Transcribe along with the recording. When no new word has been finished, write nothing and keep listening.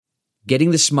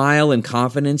Getting the smile and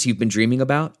confidence you've been dreaming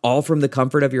about, all from the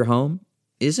comfort of your home,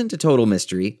 isn't a total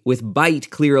mystery with Byte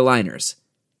clear aligners.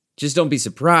 Just don't be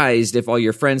surprised if all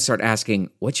your friends start asking,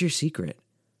 "What's your secret?"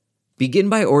 Begin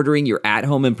by ordering your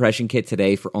at-home impression kit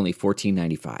today for only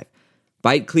 $14.95.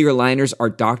 Byte clear aligners are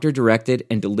doctor-directed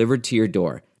and delivered to your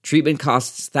door. Treatment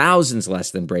costs thousands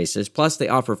less than braces, plus they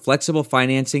offer flexible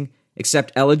financing,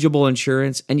 accept eligible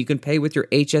insurance, and you can pay with your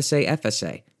HSA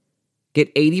FSA. Get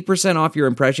 80% off your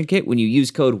impression kit when you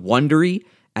use code WONDERY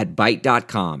at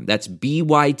Byte.com. That's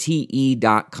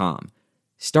BYTE.com.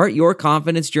 Start your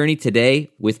confidence journey today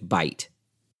with Byte.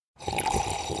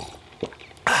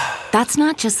 That's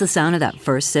not just the sound of that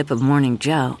first sip of Morning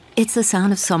Joe. It's the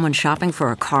sound of someone shopping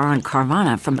for a car on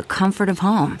Carvana from the comfort of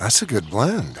home. That's a good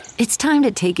blend. It's time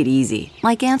to take it easy,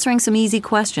 like answering some easy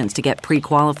questions to get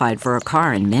pre-qualified for a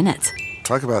car in minutes.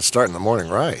 Talk about starting the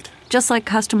morning right. Just like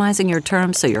customizing your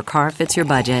terms so your car fits your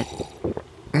budget.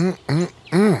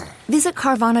 Visit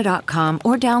Carvana.com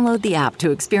or download the app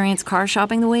to experience car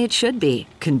shopping the way it should be.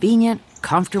 Convenient,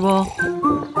 comfortable.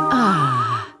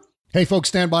 Hey folks,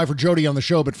 stand by for Jody on the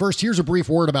show, but first here's a brief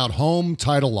word about Home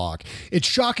Title Lock. It's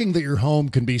shocking that your home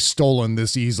can be stolen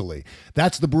this easily.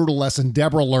 That's the brutal lesson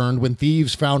Deborah learned when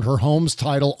thieves found her home's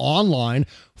title online,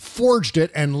 forged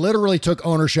it, and literally took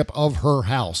ownership of her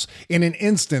house. In an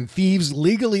instant, thieves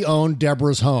legally owned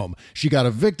Deborah's home. She got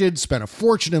evicted, spent a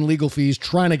fortune in legal fees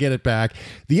trying to get it back.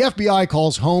 The FBI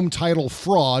calls home title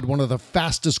fraud one of the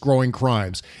fastest growing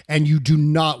crimes, and you do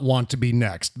not want to be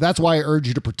next. That's why I urge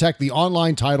you to protect the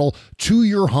online title to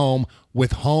your home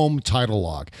with Home Title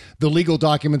Lock. The legal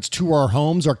documents to our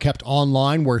homes are kept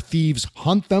online where thieves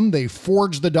hunt them. They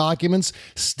forge the documents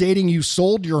stating you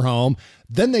sold your home.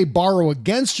 Then they borrow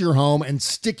against your home and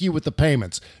stick you with the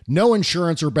payments. No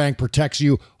insurance or bank protects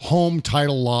you. Home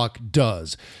Title Lock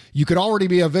does. You could already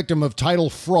be a victim of title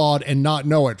fraud and not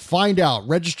know it. Find out.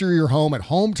 Register your home at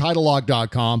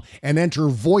HomeTitleLock.com and enter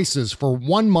Voices for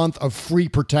 1 month of free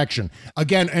protection.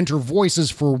 Again, enter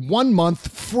Voices for 1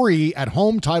 month free at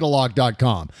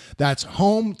HomeTitleLock.com. That's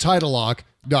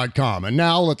HomeTitleLock.com. And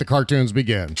now let the cartoons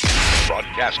begin.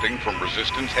 Broadcasting from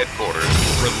Resistance headquarters,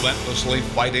 relentlessly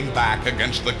fighting back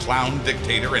against the clown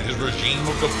dictator and his regime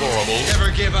of deplorables.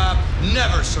 Never give up,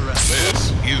 never surrender.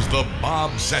 This is the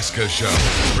Bob Cesca Show,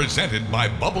 presented by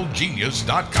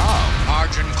BubbleGenius.com.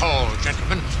 Margin call,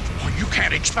 gentlemen. Oh, you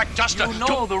can't expect us to... You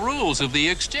know the rules of the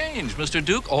exchange, Mr.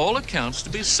 Duke. All accounts to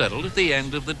be settled at the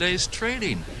end of the day's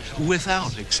trading,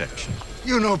 without exception.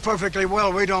 You know perfectly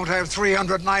well we don't have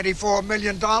 $394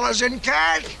 million in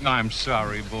cash. I'm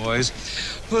sorry, boys.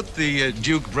 Put the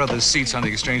Duke Brothers seats on the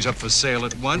exchange up for sale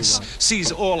at once.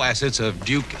 Seize all assets of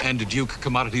Duke and Duke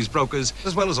Commodities Brokers,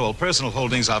 as well as all personal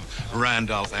holdings of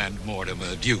Randolph and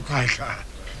Mortimer Duke. My God.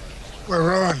 We're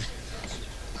ruined.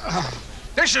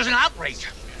 This is an outrage.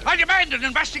 I demand an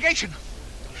investigation.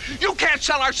 You can't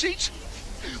sell our seats.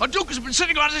 A Duke has been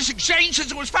sitting on this exchange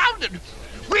since it was founded.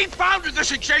 We founded this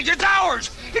exchange. It's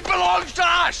ours. It belongs to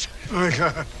us. My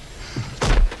God.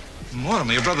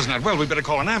 Mortimer, your brother's not well. We better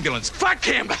call an ambulance. Fuck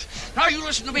him. Now you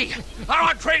listen to me. I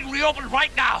want trading reopened right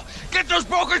now. Get those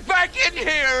brokers back in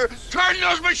here. Turn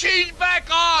those machines back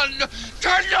on.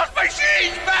 Turn those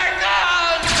machines back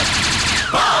on.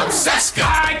 Bob Cesca.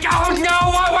 I don't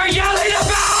know what we're yelling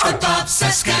about. The Bob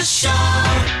Cesca Show.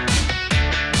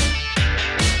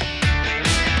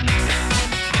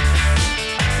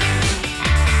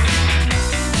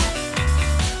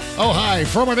 Oh, hi.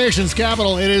 From our nation's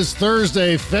capital, it is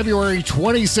Thursday, February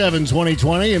 27,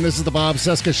 2020, and this is the Bob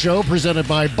Cesca Show, presented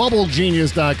by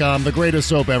BubbleGenius.com, the greatest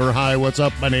soap ever. Hi, what's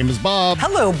up? My name is Bob.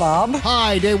 Hello, Bob.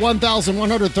 Hi, day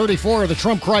 1134 of the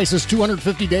Trump crisis,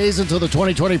 250 days until the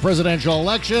 2020 presidential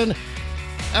election.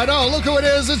 And oh, look who it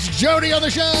is. It's Jody on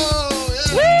the show.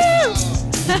 Yeah.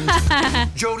 Woo!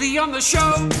 Jody on the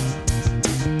show.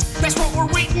 That's what we're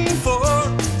waiting for.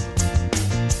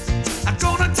 I'm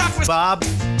gonna talk with Bob.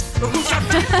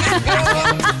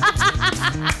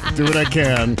 Do what I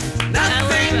can.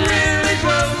 Nothing really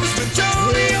grows with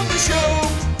Jody on the show.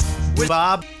 With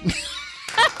Bob.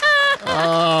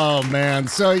 Oh, man.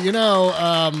 So,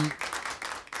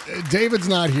 David's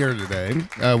not here today.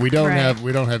 We don't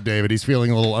have David. He's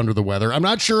feeling a little under the weather. I'm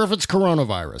not sure if it's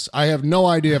coronavirus. I have no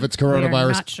idea if it's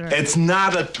coronavirus. Not sure. It's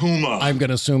not a tumor. I'm going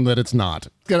to assume that it's not.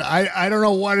 I don't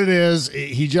know what it is.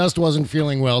 He just wasn't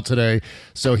feeling well today,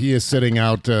 so he is sitting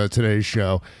out today's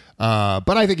show.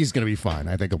 But I think he's going to be fine.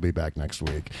 I think he'll be back next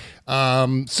week.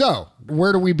 So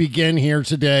where do we begin here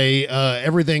today?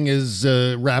 Everything is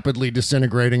rapidly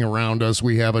disintegrating around us.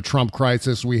 We have a Trump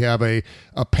crisis. We have a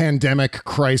pandemic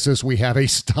crisis. We have a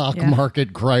stock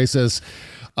market crisis.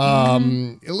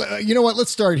 You know what?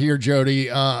 Let's start here,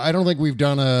 Jody. I don't think we've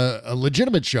done a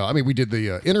legitimate show. I mean, we did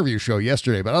the interview show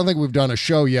yesterday, but I don't think we've done a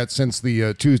show yet since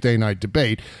the Tuesday night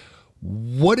debate.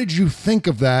 What did you think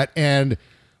of that? And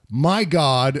my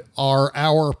God, are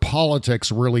our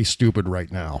politics really stupid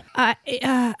right now?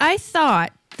 I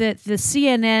thought that the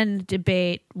CNN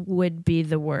debate would be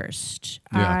the worst.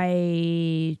 Yeah.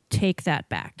 I take that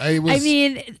back. I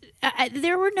mean,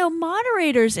 there were no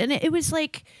moderators, and it was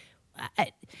like...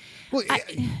 Exactly. I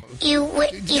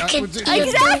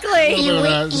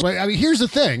mean, here's the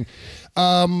thing.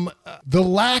 The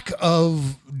lack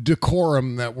of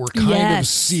decorum that we're kind of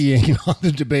seeing on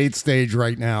the debate stage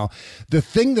right now. The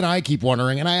thing that I keep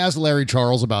wondering, and I asked Larry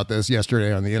Charles about this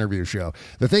yesterday on the interview show,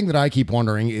 the thing that I keep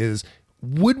wondering is,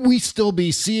 would we still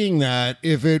be seeing that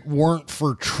if it weren't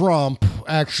for Trump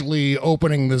actually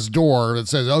opening this door that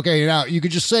says, okay, now you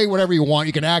can just say whatever you want.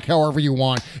 You can act however you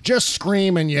want. Just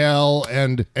scream and yell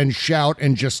and shout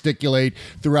and gesticulate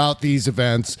throughout these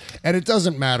events. And it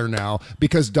doesn't matter now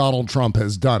because Donald Trump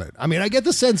has done it. I mean, I get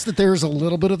the sense that there's a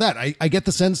little bit of that. I get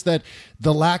the sense that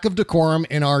the lack of decorum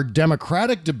in our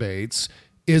Democratic debates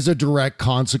is a direct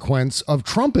consequence of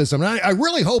Trumpism. And I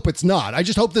really hope it's not. I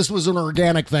just hope this was an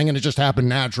organic thing and it just happened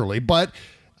naturally. But,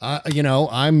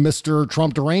 I'm Mr.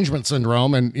 Trump derangement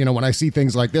syndrome. And, when I see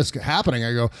things like this happening,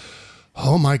 I go,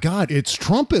 oh, my God, it's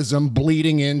Trumpism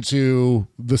bleeding into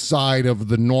the side of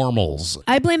the normals.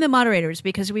 I blame the moderators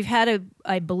because we've had,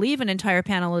 I believe, an entire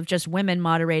panel of just women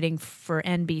moderating for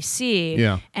NBC.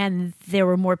 Yeah. And there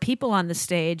were more people on the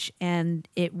stage and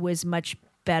it was much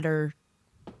better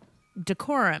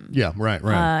decorum. Yeah,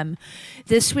 right.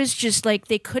 This was just like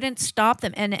they couldn't stop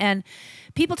them, and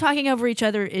people talking over each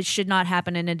other. It should not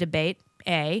happen in a debate.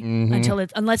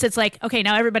 Unless it's like, okay,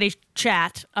 now everybody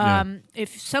chat.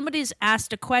 If somebody's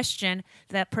asked a question,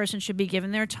 that person should be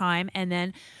given their time, and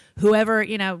then whoever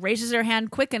raises their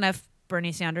hand quick enough,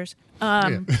 Bernie Sanders.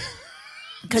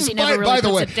 Because he never really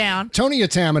puts it down. Tony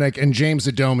Atamanuik and James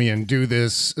Adomian do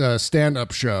this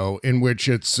stand-up show in which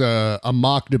it's a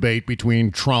mock debate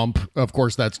between Trump, of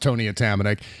course that's Tony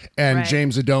Atamanuik, and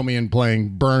James Adomian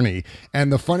playing Bernie.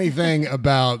 And the funny thing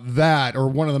about that, or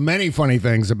one of the many funny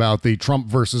things about the Trump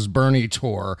versus Bernie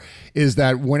tour, is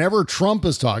that whenever Trump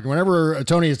is talking, whenever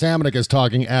Tony Atamanuik is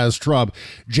talking as Trump,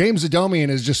 James Adomian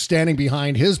is just standing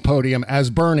behind his podium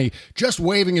as Bernie, just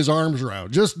waving his arms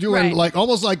around, just doing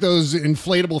almost like those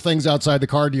inflatable things outside the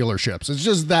car dealerships. It's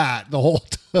just that the whole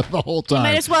time. You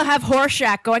might as well have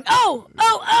Horshack going, oh.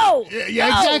 Yeah,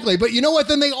 exactly. But you know what?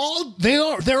 Then they're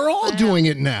all doing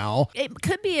it now. It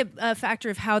could be a factor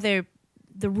of how the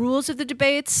rules of the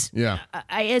debates. Yeah.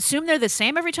 I assume they're the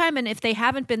same every time, and if they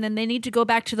haven't been, then they need to go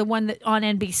back to the one that on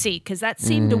NBC because that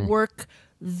seemed to work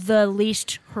the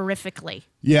least horrifically.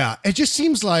 Yeah, it just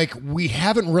seems like we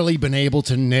haven't really been able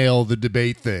to nail the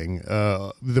debate thing,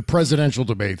 the presidential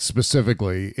debate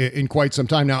specifically, in quite some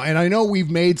time now. And I know we've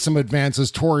made some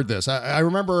advances toward this. I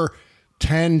remember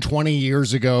 10, 20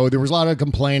 years ago, there was a lot of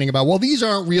complaining about, well, these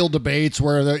aren't real debates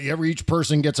where each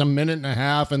person gets a minute and a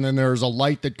half and then there's a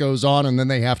light that goes on and then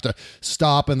they have to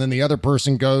stop and then the other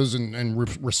person goes and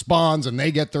responds and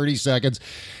they get 30 seconds.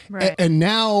 Right. And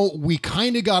now we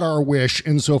kind of got our wish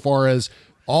insofar as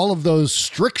all of those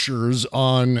strictures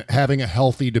on having a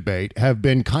healthy debate have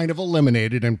been kind of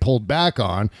eliminated and pulled back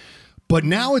on. But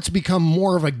now it's become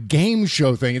more of a game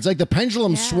show thing. It's like the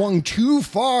pendulum swung too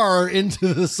far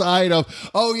into the side of,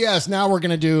 oh, yes, now we're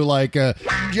going to do like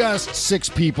just 6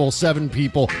 people, 7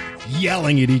 people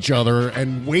yelling at each other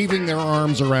and waving their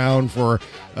arms around for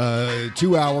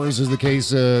 2 hours, as the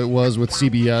case was with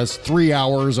CBS, 3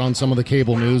 hours on some of the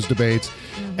cable news debates.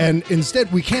 And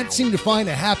instead, we can't seem to find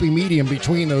a happy medium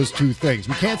between those two things.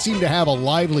 We can't seem to have a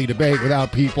lively debate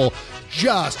without people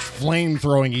just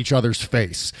flame-throwing each other's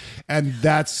face. And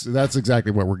that's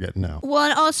exactly what we're getting now. Well,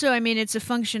 and also, I mean, it's a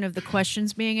function of the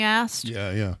questions being asked.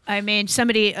 Yeah. I mean,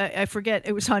 somebody, I forget,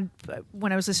 it was on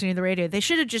when I was listening to the radio, they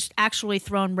should have just actually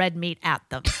thrown red meat at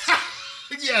them.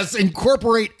 Yes,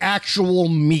 incorporate actual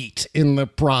meat in the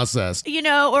process.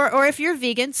 Or if you're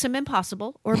vegan, some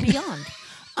Impossible or Beyond.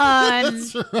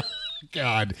 That's right.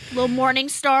 God. Little Morning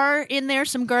Star in there,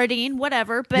 some Gardein,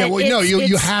 whatever. But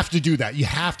you have to do that. You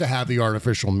have to have the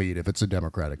artificial meat if it's a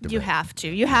Democratic debate. You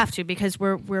have to because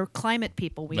we're climate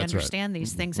people. We understand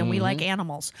these things and we like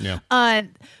animals. Yeah.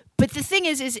 But the thing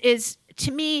is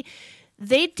to me,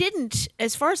 they didn't,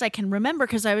 as far as I can remember,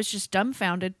 because I was just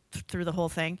dumbfounded through the whole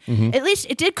thing. Mm-hmm. At least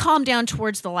it did calm down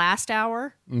towards the last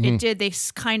hour. Mm-hmm. It did. They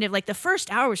kind of like the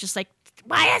first hour was just like,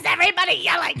 why is everybody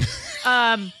yelling?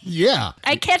 Yeah.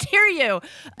 I can't hear you.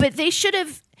 But they should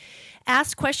have,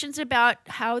 asked questions about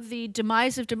how the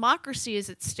demise of democracy is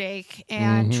at stake,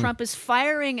 and Trump is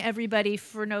firing everybody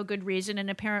for no good reason, and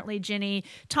apparently Ginny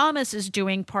Thomas is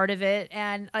doing part of it.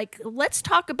 And like, let's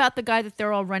talk about the guy that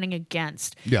they're all running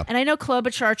against. Yeah. And I know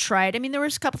Klobuchar tried. I mean, there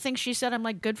was a couple things she said. I'm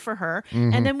like, good for her.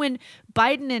 And then when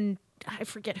Biden and I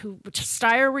forget which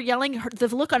Steyer were yelling, the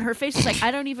look on her face is like, I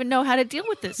don't even know how to deal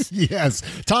with this. Yes.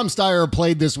 Tom Steyer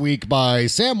played this week by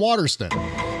Sam Waterston.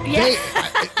 Yeah.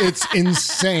 It's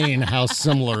insane how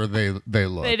similar they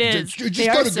look. It is. Just They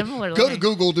are similar go to looking.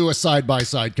 Google, do a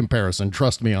side-by-side comparison.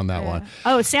 Trust me on that one.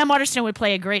 Oh, Sam Waterston would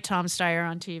play a great Tom Steyer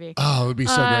on TV. Oh, it would be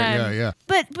so great. Yeah.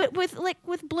 But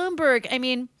with Bloomberg, I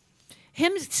mean,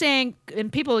 him saying,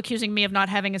 and people accusing me of not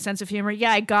having a sense of humor.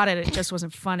 Yeah, I got it. It just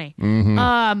wasn't funny.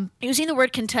 Using the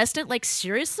word contestant, like,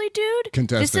 seriously, dude?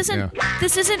 Contestant,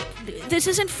 This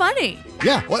isn't funny.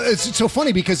 Yeah, well, it's so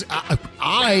funny because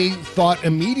I thought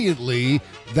immediately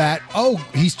that,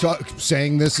 he's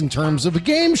saying this in terms of a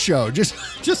game show, just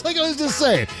like I was just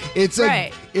saying. It's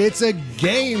a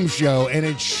game show, and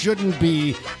it shouldn't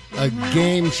be a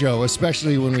game show,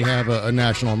 especially when we have a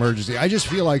national emergency. I just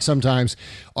feel like sometimes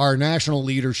our national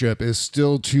leadership is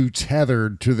still too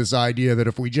tethered to this idea that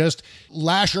if we just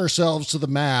lash ourselves to the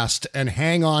mast and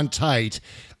hang on tight,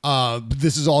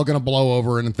 this is all going to blow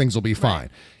over and things will be fine.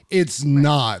 It's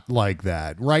not like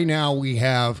that. Right now we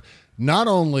have not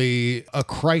only a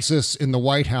crisis in the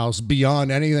White House beyond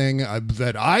anything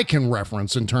that I can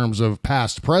reference in terms of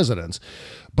past presidents,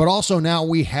 but also now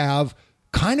we have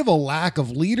kind of a lack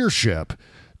of leadership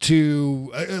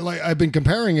to, like I've been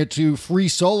comparing it to free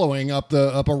soloing up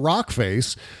a rock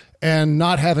face and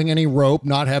not having any rope,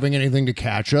 not having anything to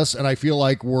catch us. And I feel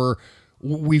like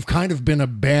we've kind of been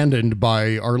abandoned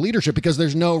by our leadership because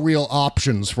there's no real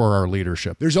options for our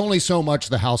leadership. There's only so much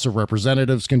the House of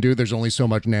Representatives can do. There's only so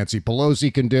much Nancy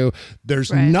Pelosi can do.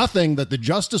 There's nothing that the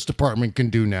Justice Department can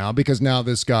do now because now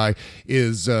this guy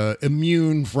is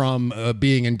immune from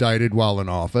being indicted while in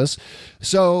office.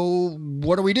 So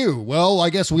what do we do? Well, I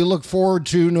guess we look forward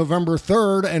to November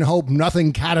 3rd and hope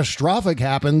nothing catastrophic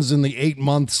happens in the 8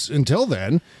 months until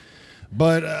then.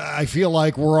 But I feel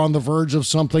like we're on the verge of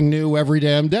something new every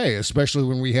damn day, especially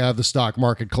when we have the stock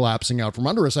market collapsing out from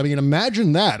under us. I mean,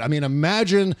 imagine that. I mean,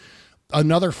 imagine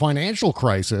another financial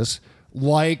crisis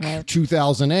like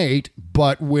 2008,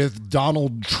 but with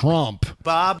Donald Trump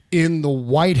in the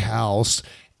White House.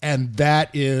 And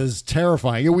that is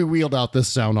terrifying. We wheeled out this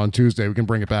sound on Tuesday. We can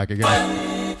bring it back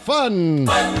again. Fun.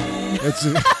 It's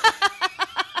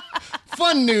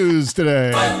fun news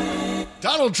today.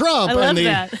 Donald Trump and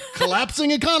the collapsing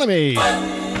economy.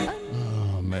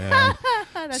 Oh, man.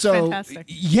 That's fantastic.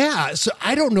 Yeah, so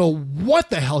I don't know what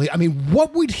the hell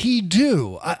what would he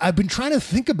do? I've been trying to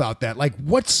think about that. Like,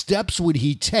 what steps would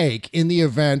he take in the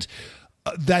event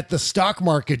that the stock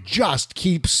market just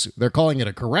keeps, they're calling it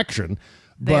a correction,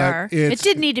 It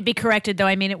did need to be corrected, though.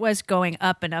 I mean, it was going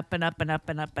up and up and up and up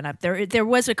and up and up. There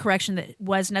was a correction that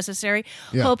was necessary.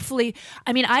 Yeah. Hopefully,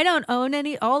 I mean, I don't own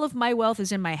any. All of my wealth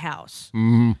is in my house.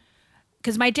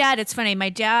 Because my dad, it's funny. My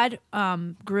dad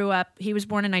grew up. He was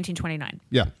born in 1929.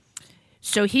 Yeah.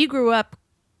 So he grew up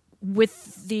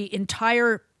with the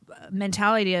entire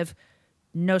mentality of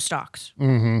no stocks.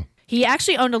 He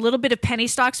actually owned a little bit of penny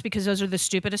stocks because those are the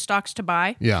stupidest stocks to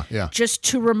buy. Yeah. Just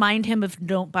to remind him of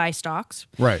don't buy stocks.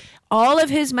 Right. All of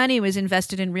his money was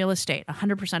invested in real estate,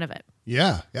 100% of it.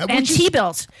 Yeah. And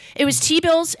T-bills. It was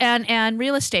T-bills and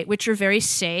real estate, which are very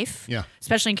safe,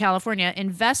 especially in California,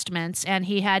 investments. And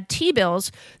he had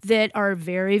T-bills that are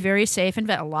very, very safe. A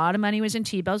lot of money was in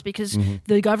T-bills because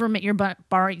the government,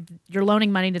 you're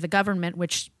loaning money to the government,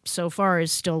 which so far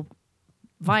is still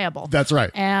viable. That's right.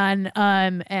 And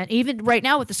even right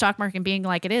now with the stock market being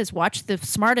like it is, watch the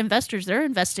smart investors. They're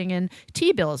investing in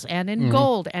T-bills and in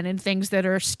gold and in things that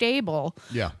are stable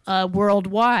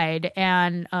worldwide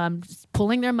and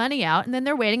pulling their money out. And then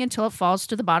they're waiting until it falls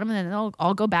to the bottom and then they'll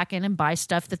all go back in and buy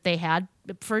stuff that they had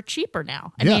for cheaper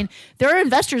now. I mean, there are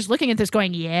investors looking at this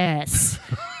going, yes,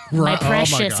 my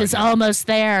precious is almost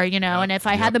there, and if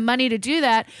I had the money to do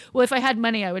that, well, if I had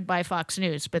money, I would buy Fox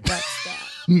News, but that's that.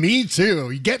 Me too.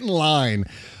 You get in line.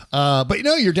 But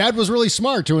your dad was really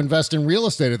smart to invest in real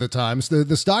estate at the time. So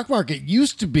the stock market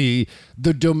used to be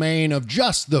the domain of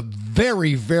just the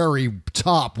very, very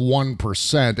top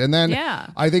 1%. And then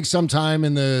I think sometime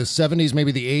in the 70s,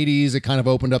 maybe the 80s, it kind of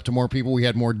opened up to more people. We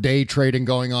had more day trading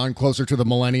going on closer to the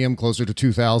millennium, closer to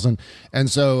 2000. And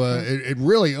so it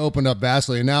really opened up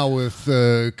vastly. And now with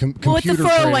computer with the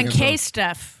 401k trading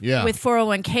stuff, with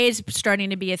 401ks starting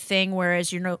to be a thing,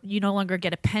 whereas you no longer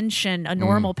get a pension, a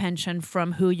normal pension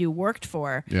from who you worked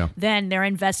for, Yeah. then they're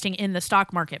investing in the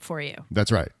stock market for you.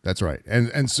 That's right.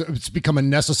 And so it's become a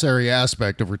necessary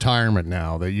aspect of retirement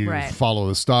now that you Right. follow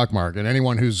the stock market.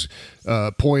 Anyone who's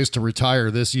poised to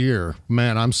retire this year,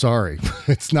 man, I'm sorry.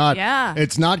 It's not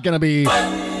going to be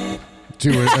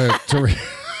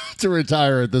to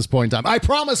retire at this point in time. I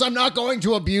promise I'm not going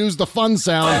to abuse the fun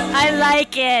sound. I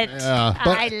like it.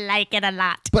 But- I like it a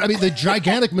lot. But I mean, the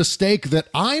gigantic mistake that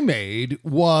I made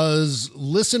was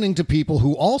listening to people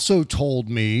who also told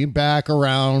me back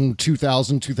around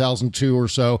 2000, 2002 or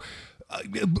so,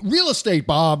 real estate,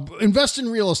 Bob, invest in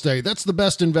real estate. That's the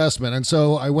best investment. And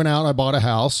so I went out, I bought a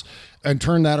house and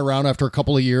turned that around after a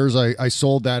couple of years. I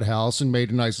sold that house and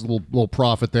made a nice little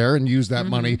profit there and used that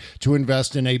money to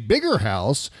invest in a bigger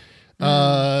house.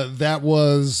 That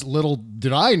was, little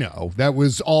did I know, that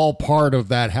was all part of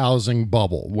that housing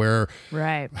bubble where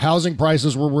housing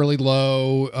prices were really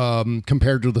low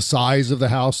compared to the size of the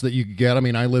house that you could get. I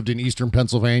mean, I lived in eastern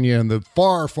Pennsylvania in the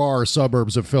far, far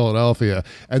suburbs of Philadelphia.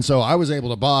 And so I was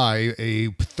able to buy a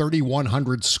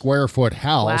 3,100 square foot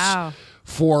house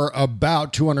for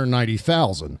about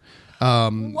 $290,000.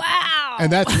 Wow.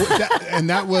 And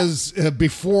that was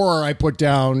before I put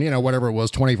down, whatever it was,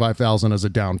 $25,000 as a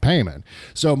down payment.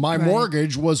 So my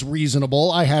mortgage was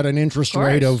reasonable. I had an interest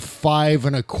rate of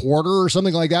 5.25% or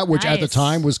something like that, which at the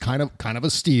time was kind of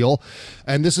a steal.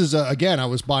 And this is again, I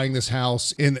was buying this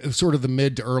house in sort of the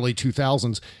mid to early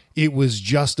 2000s. It was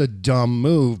just a dumb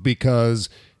move because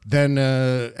then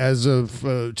as of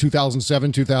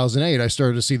 2007, 2008, I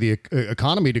started to see the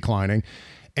economy declining.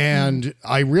 And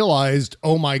I realized,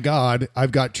 oh my God,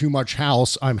 I've got too much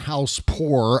house. I'm house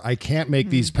poor. I can't make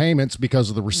these payments because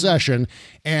of the recession.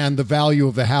 And the value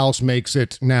of the house makes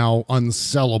it now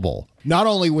unsellable. Not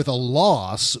only with a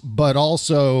loss, but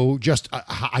also just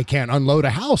I can't unload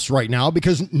a house right now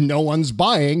because no one's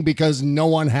buying because no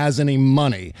one has any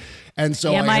money. And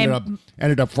so I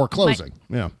ended up foreclosing.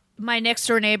 My next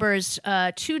door neighbors,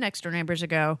 2 next door neighbors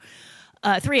ago,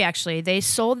 3 actually, they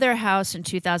sold their house in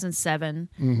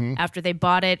 2007 after they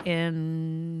bought it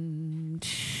in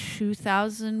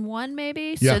 2001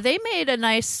 maybe. Yeah. So they made a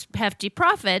nice hefty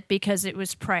profit because it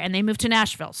was and they moved to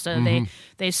Nashville. So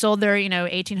they sold their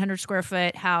 1,800 square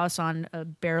foot house on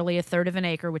barely a third of an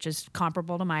acre, which is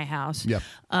comparable to my house.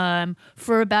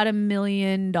 For about $1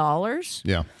 million.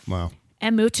 Yeah. Wow.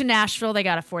 And moved to Nashville. They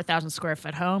got a 4,000 square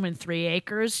foot home and 3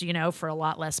 acres, for a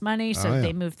lot less money. So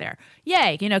they moved there.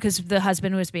 Yay, because the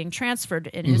husband was being transferred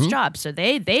in his job. So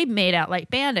they made out like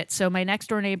bandits. So my next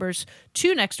door neighbors,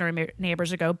 2 next door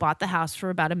neighbors ago, bought the house for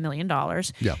about $1 million.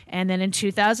 Yeah. And then in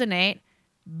 2008,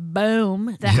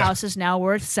 boom, the house is now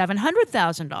worth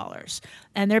 $700,000.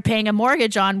 And they're paying a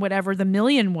mortgage on whatever the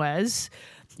million was,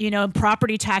 and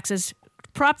property taxes.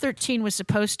 Prop 13 was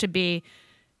supposed to be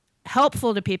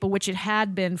helpful to people, which it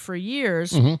had been for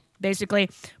years. Basically,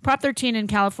 Prop 13 in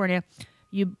California,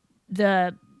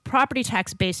 the property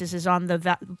tax basis is on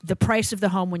the price of the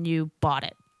home when you bought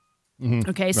it.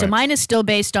 Okay, so mine is still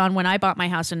based on when I bought my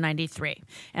house in '93,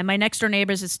 and my next door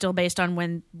neighbors is still based on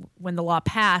when the law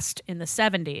passed in the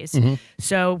 '70s.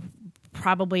 So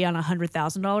probably on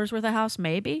 $100,000 worth of house,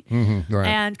 maybe,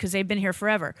 and because they've been here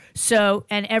forever. So,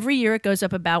 and every year it goes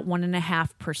up about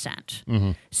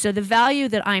 1.5%. So the value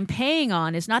that I'm paying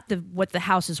on is not what the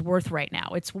house is worth right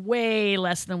now. It's way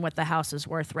less than what the house is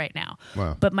worth right now.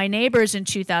 Wow. But my neighbors in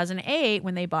 2008,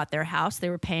 when they bought their house, they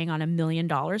were paying on $1 million,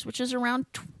 which is around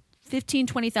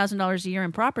 $15,000-$20,000 a year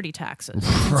in property taxes.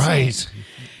 Right.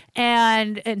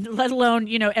 And let alone,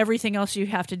 everything else you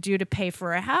have to do to pay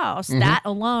for a house. That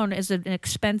alone is an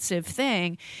expensive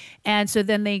thing. And so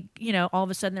then they, all of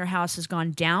a sudden their house has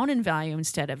gone down in value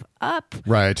instead of up.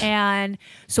 Right. And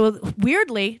so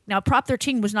weirdly, now Prop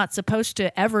 13 was not supposed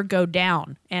to ever go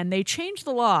down. And they changed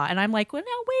the law. And I'm like, well,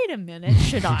 now wait a minute.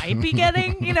 Should I be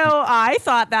getting, I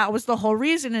thought that was the whole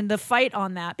reason and the fight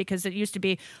on that, because it used to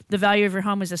be the value of your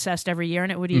home was assessed every year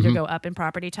and it would either go up in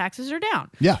property taxes or down.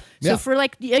 Yeah. So for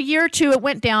like a year or two, it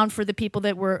went down for the people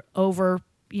that were over,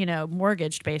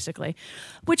 mortgaged basically,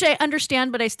 which I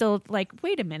understand, but I still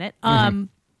wait a minute.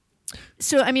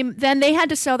 So, then they had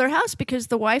to sell their house because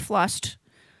the wife lost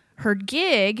her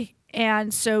gig.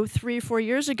 And so 3 or 4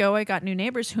 years ago, I got new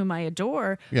neighbors whom I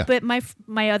adore. Yeah. But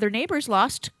my other neighbors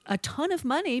lost a ton of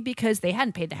money because they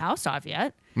hadn't paid the house off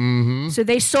yet. So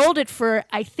they sold it for,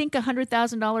 I think,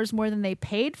 $100,000 more than they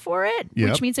paid for it,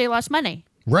 which means they lost money.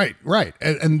 Right.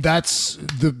 And that's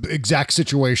the exact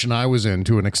situation I was in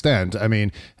to an extent. I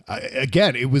mean,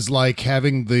 again, it was like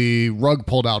having the rug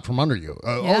pulled out from under you.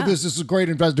 Oh, this is a great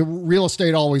investment. Real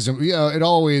estate always, it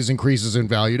always increases in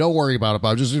value. Don't worry about it,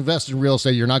 Bob. Just invest in real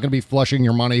estate. You're not going to be flushing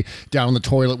your money down the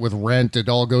toilet with rent. It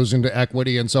all goes into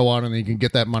equity and so on, and you can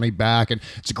get that money back. And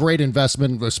it's a great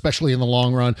investment, especially in the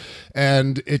long run.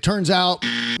 And it turns out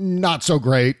not so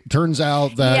great. Turns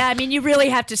out that... Yeah, I mean, you really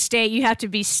have to stay. You have to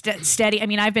be steady. I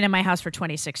mean, I've been in my house for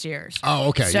 26 years. Oh,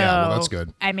 okay. So, yeah, well, that's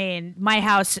good. I mean, my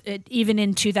house, even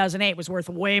in 2008, was worth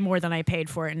way more than I paid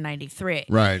for it in 93.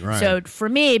 Right. So for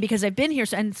me, because I've been here,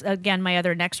 and again, my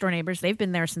other next door neighbors, they've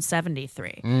been there since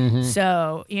 73. Mm-hmm.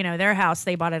 So, their house,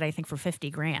 they bought it, I think, for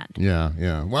 $50,000.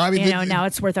 Yeah. Well, I mean, now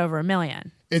it's worth over $1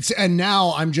 million. And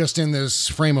now I'm just in this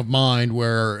frame of mind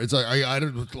where it's like I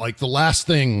don't like the last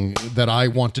thing that I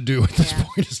want to do at this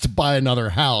point is to buy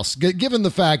another house. Given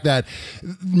the fact that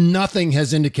nothing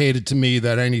has indicated to me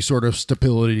that any sort of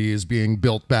stability is being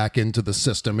built back into the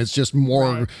system. It's just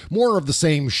more of the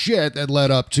same shit that led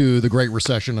up to the Great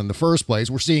Recession in the first place.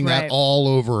 We're seeing that all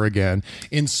over again,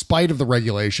 in spite of the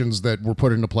regulations that were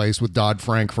put into place with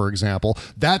Dodd-Frank, for example.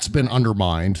 That's been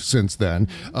undermined since then.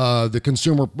 The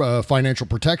Consumer Financial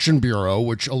Protection Bureau,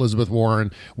 which Elizabeth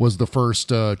Warren was the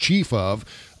first chief of,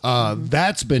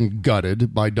 that's been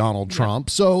gutted by Donald Trump.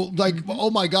 So,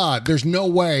 oh my God, there's no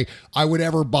way I would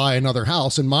ever buy another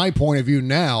house. And my point of view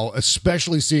now,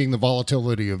 especially seeing the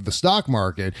volatility of the stock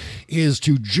market, is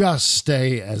to just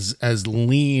stay as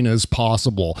lean as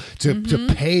possible, to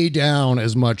pay down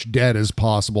as much debt as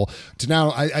possible. To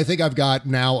now, I think I've got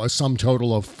now a sum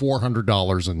total of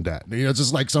 $400 in debt. It's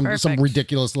just like some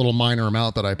ridiculous little minor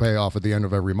amount that I pay off at the end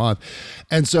of every month.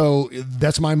 And so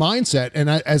that's my mindset. And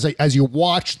as you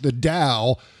watch the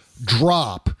Dow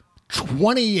drop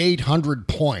 2,800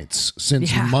 points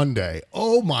since Monday.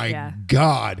 Oh my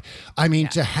God. I mean,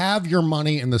 to have your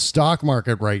money in the stock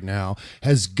market right now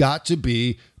has got to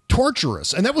be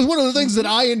torturous. And that was one of the things that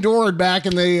I endured back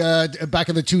in the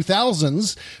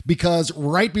 2000s, because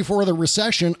right before the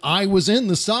recession, I was in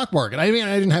the stock market. I mean,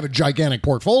 I didn't have a gigantic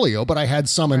portfolio, but I had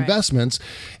some investments.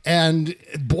 And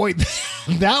boy,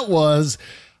 that was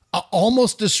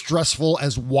almost as stressful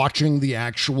as watching the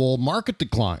actual market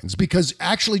declines, because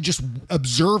actually just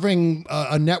observing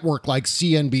a network like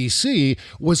CNBC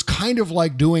was kind of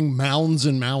like doing mounds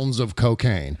and mounds of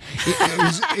cocaine.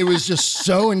 It was just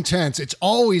so intense. It's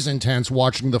always intense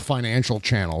watching the financial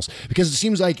channels, because it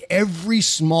seems like every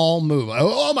small move,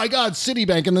 oh my God,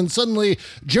 Citibank, and then suddenly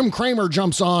Jim Cramer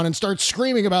jumps on and starts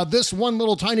screaming about this one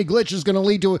little tiny glitch is going to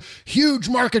lead to a huge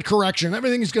market correction.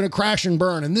 Everything is going to crash and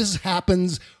burn. And this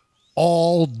happens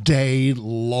all day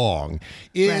long.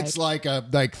 It's like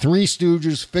Three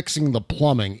Stooges fixing the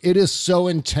plumbing. It is so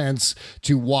intense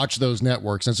to watch those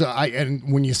networks. And so and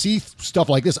when you see stuff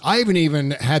like this, I haven't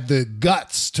even had the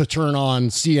guts to turn on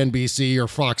CNBC or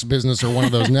Fox Business or one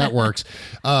of those networks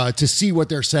to see what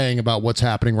they're saying about what's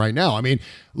happening right now. I mean,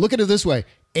 look at it this way.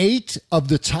 8 of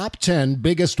the top 10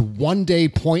 biggest one-day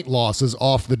point losses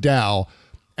off the Dow.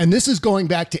 And this is going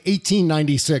back to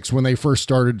 1896 when they first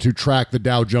started to track the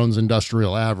Dow Jones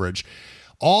Industrial Average.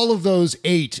 All of those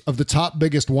 8 of the top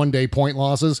biggest one-day point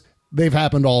losses, they've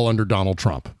happened all under Donald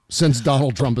Trump, since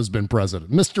Donald Trump has been president.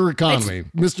 Mr. Economy,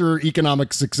 Mr.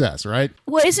 Economic Success, right?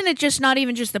 Well, isn't it just not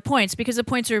even just the points? Because the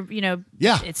points are,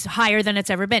 it's higher than it's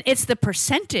ever been. It's the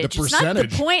percentage. It's not the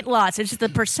point loss. It's the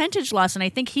percentage loss. And I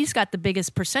think he's got the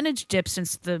biggest percentage dip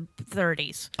since the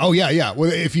 30s. Oh, yeah.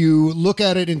 Well, if you look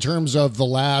at it in terms of the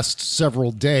last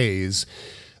several days,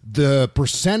 the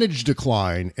percentage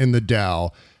decline in the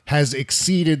Dow has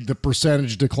exceeded the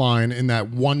percentage decline in that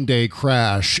one-day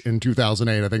crash in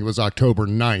 2008. I think it was October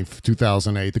 9th,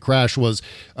 2008. The crash was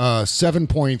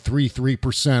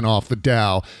 7.33% off the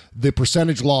Dow. The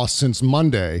percentage loss since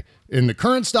Monday in the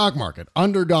current stock market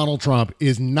under Donald Trump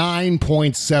is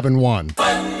 9.71.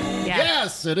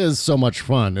 Yes, it is so much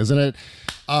fun, isn't it?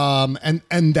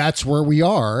 And that's where we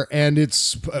are. And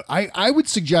it's, I would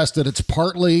suggest that it's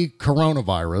partly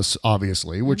coronavirus,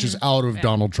 obviously, which is out of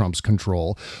Donald Trump's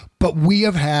control. But we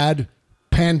have had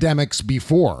pandemics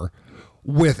before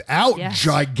without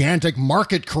gigantic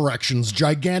market corrections,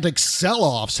 gigantic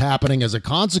sell-offs happening as a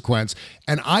consequence.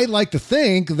 And I like to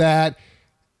think that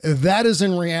that is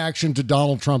in reaction to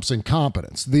Donald Trump's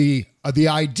incompetence. The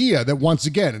idea that, once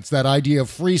again, it's that idea of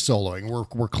free soloing.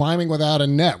 We're climbing without a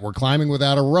net. We're climbing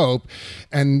without a rope.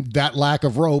 And that lack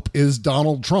of rope is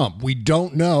Donald Trump. We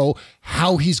don't know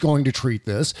how he's going to treat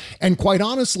this. And quite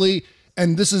honestly,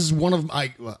 and this is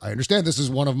I understand this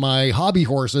is one of my hobby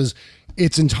horses,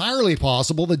 it's entirely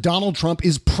possible that Donald Trump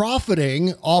is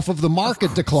profiting off of the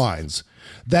market declines.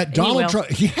 that Donald Trump,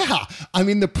 I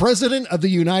mean, the president of the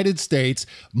United States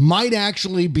might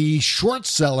actually be short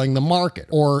selling the market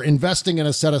or investing in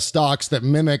a set of stocks that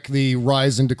mimic the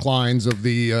rise and declines of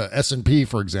the S&P,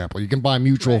 for example. You can buy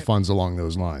mutual funds along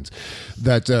those lines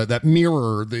that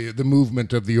mirror the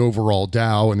movement of the overall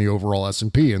Dow and the overall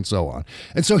S&P and so on.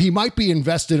 And so he might be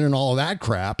invested in all of that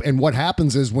crap. And what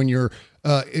happens is when you're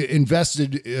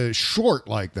invested short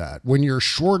like that, when you're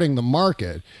shorting the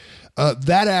market,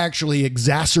 that actually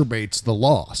exacerbates the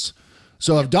loss.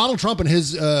 So if Donald Trump and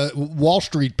his Wall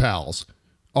Street pals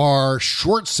are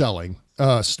short selling,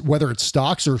 whether it's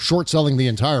stocks or short selling the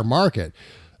entire market,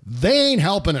 they ain't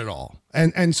helping at all.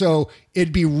 And so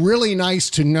it'd be really nice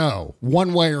to know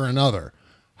one way or another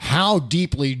how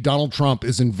deeply Donald Trump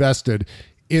is invested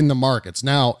in the markets.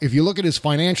 Now, if you look at his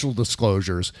financial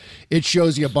disclosures, it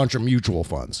shows you a bunch of mutual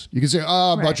funds. You can say,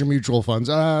 bunch of mutual funds.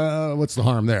 What's the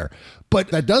harm there? But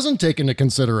that doesn't take into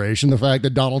consideration the fact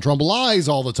that Donald Trump lies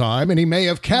all the time, and he may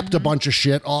have kept a bunch of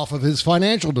shit off of his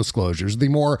financial disclosures, the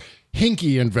more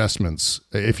hinky investments,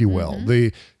 if you will,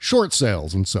 the short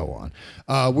sales and so on,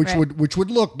 which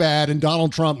would look bad. And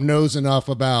Donald Trump knows enough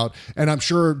about, and I'm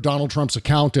sure Donald Trump's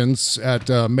accountants at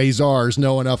Mazars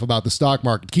know enough about the stock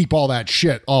market to keep all that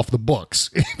shit off the books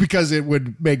because it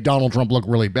would make Donald Trump look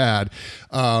really bad.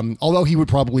 Although he would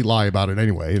probably lie about it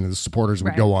anyway, and his supporters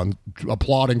would go on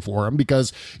applauding for him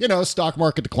because, stock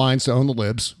market declines to own the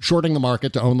libs, shorting the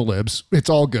market to own the libs. It's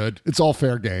all good. It's all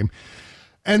fair game.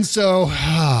 And so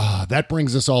that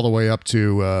brings us all the way up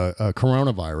to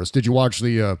coronavirus. Did you watch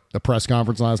the press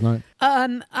conference last night?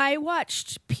 I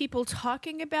watched people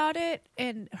talking about it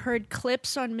and heard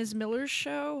clips on Ms. Miller's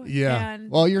show. Yeah. And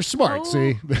well, you're smart,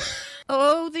 see?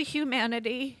 The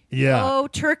humanity. Yeah. Oh,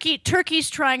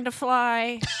 turkey's trying to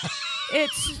fly.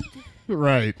 It's...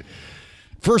 Right.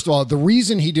 First of all, the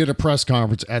reason he did a press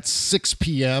conference at 6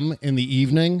 p.m. in the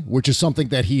evening, which is something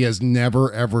that he has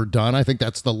never, ever done. I think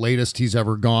that's the latest he's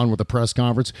ever gone with a press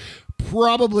conference,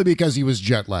 probably because he was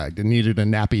jet lagged and needed a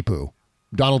nappy poo.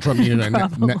 Donald Trump needed a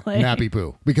nappy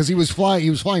poo because he was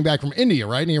flying back from India,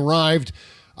 right? And he arrived,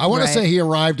 I want to say he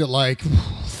arrived at like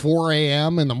 4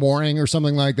 a.m. in the morning or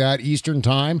something like that, Eastern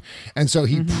time. And so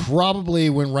he probably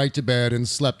went right to bed and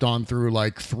slept on through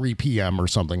like 3 p.m. or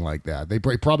something like that. They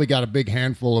probably got a big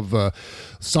handful of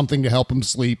something to help him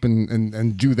sleep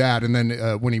and do that. And then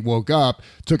when he woke up,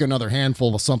 took another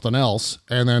handful of something else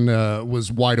and then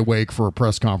was wide awake for a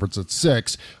press conference at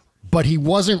 6. But he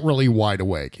wasn't really wide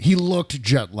awake. He looked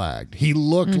jet lagged. He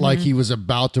looked like he was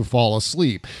about to fall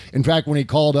asleep. In fact, when he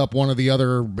called up one of the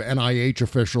other NIH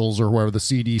officials or whoever, the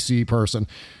CDC person,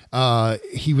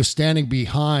 he was standing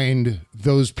behind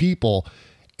those people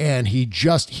and he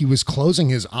was closing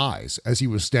his eyes as he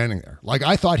was standing there. Like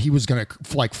I thought he was going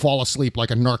to like fall asleep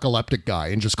like a narcoleptic guy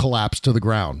and just collapse to the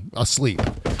ground, asleep,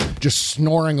 just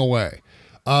snoring away.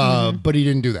 But he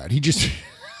didn't do that. He just...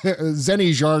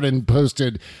 Zenny Jardin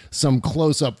posted some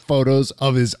close-up photos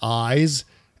of his eyes,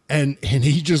 and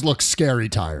he just looks scary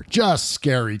tired. Just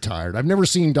scary tired. I've never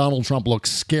seen Donald Trump look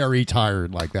scary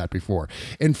tired like that before.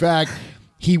 In fact,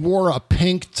 he wore a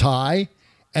pink tie,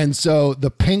 and so the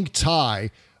pink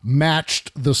tie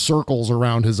matched the circles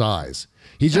around his eyes.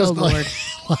 He just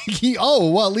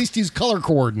at least he's color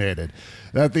coordinated.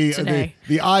 That the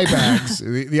eye bags,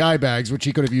 the eye bags, which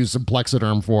he could have used some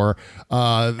Plexiderm for,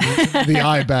 the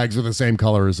eye bags are the same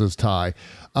color as his tie.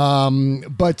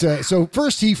 So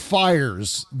first he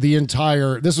fires the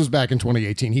entire, this was back in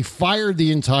 2018, he fired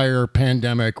the entire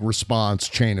pandemic response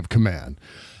chain of command.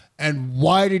 And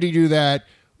why did he do that?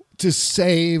 To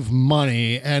save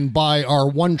money and buy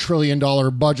our $1 trillion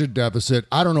budget deficit.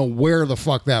 I don't know where the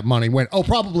fuck that money went. Oh,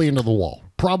 probably into the wall.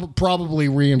 Probably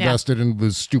reinvested in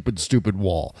the stupid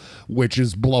wall, which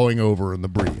is blowing over in the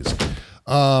breeze.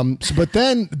 But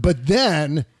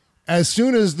then, as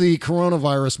soon as the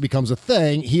coronavirus becomes a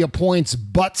thing, he appoints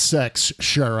butt sex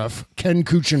sheriff Ken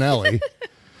Cuccinelli,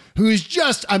 who is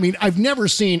just, I've never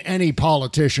seen any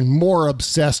politician more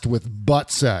obsessed with butt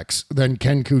sex than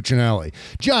Ken Cuccinelli.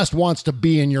 Just wants to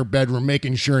be in your bedroom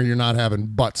making sure you're not having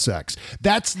butt sex.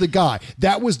 That's the guy.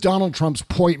 That was Donald Trump's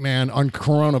point man on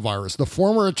coronavirus, the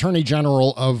former attorney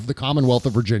general of the Commonwealth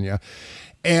of Virginia.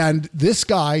 And this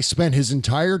guy spent his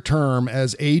entire term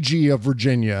as AG of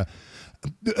Virginia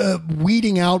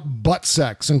weeding out butt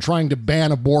sex and trying to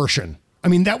ban abortion.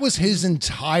 That was his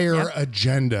entire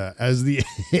agenda as the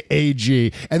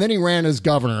AG. And then he ran as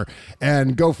governor,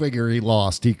 and go figure, he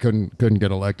lost. He couldn't get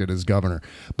elected as governor.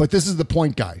 But this is the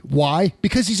point guy. Why?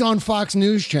 Because he's on Fox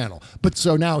News Channel. But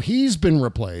so now he's been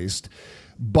replaced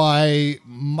by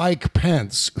Mike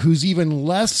Pence, who's even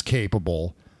less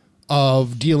capable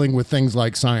of dealing with things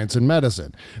like science and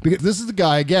medicine. Because this is the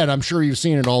guy, again, I'm sure you've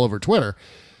seen it all over Twitter,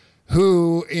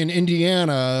 who in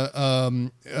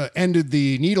Indiana ended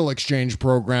the needle exchange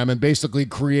program and basically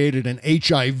created an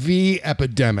HIV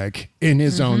epidemic in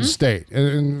his own state. And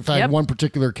in fact, one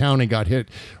particular county got hit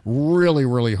really,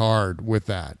 really hard with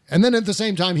that. And then at the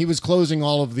same time, he was closing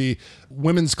all of the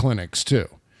women's clinics too.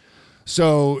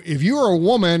 So if you were a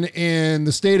woman in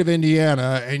the state of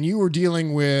Indiana and you were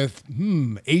dealing with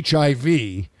HIV,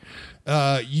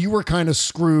 you were kind of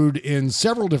screwed in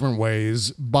several different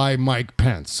ways by Mike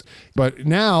Pence. But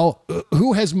now,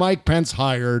 who has Mike Pence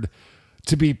hired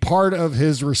to be part of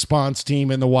his response team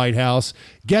in the White House?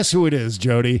 Guess who it is,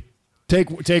 Jody?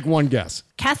 Take one guess.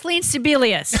 Kathleen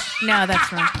Sebelius. No,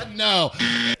 that's wrong. No.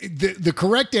 The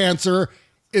correct answer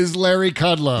is Larry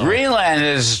Kudlow. Greenland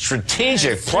is a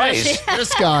strategic place.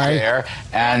 This guy. There,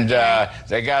 and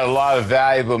they got a lot of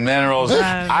valuable minerals.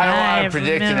 I don't want to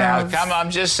predict an outcome. I'm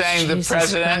just saying the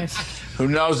president, who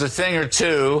knows a thing or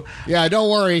two. Yeah, don't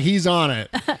worry. He's on it.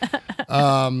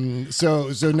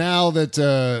 So now that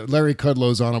Larry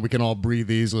Kudlow's on it, we can all breathe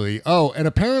easily. Oh, and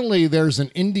apparently there's an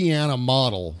Indiana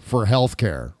model for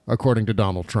healthcare, according to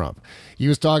Donald Trump. He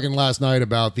was talking last night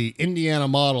about the Indiana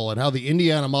model and how the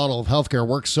Indiana model of healthcare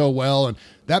works so well, and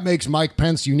that makes Mike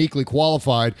Pence uniquely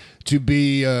qualified to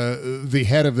be the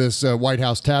head of this White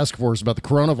House task force about the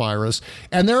coronavirus.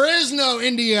 And there is no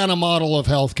Indiana model of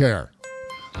healthcare.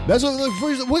 That's what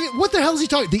the hell is he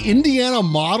talking? The Indiana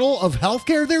model of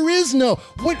healthcare? There is no.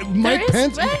 Mike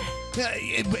Pence?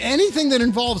 Anything that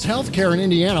involves healthcare in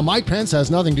Indiana, Mike Pence has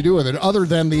nothing to do with it other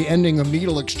than the ending of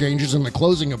needle exchanges and the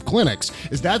closing of clinics.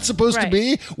 Is that supposed to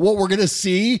be what we're going to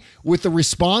see with the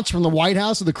response from the White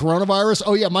House to the coronavirus?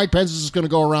 Oh, yeah, Mike Pence is just going to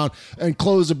go around and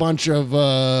close a bunch of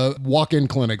walk-in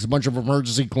clinics, a bunch of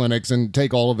emergency clinics, and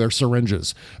take all of their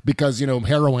syringes because,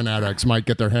 heroin addicts might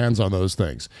get their hands on those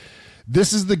things.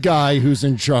 This is the guy who's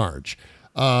in charge.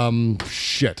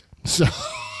 Shit.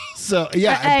 So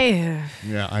yeah.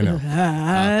 Yeah, I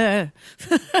know.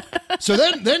 So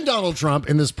then Donald Trump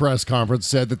in this press conference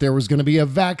said that there was going to be a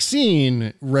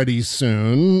vaccine ready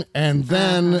soon. And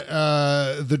then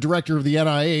the director of the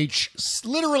NIH,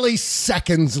 literally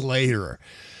seconds later,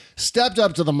 stepped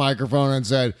up to the microphone and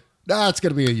said, it's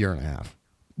going to be a year and a half.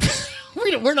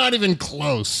 We're not even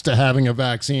close to having a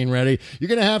vaccine ready. You're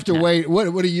going to have to wait.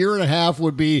 What a year and a half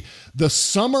would be the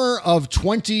summer of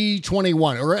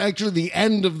 2021, or actually the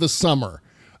end of the summer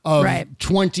of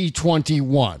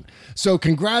 2021. So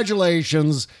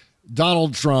congratulations,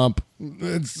 Donald Trump.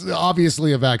 It's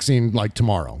obviously a vaccine like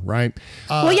tomorrow, right?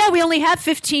 We only have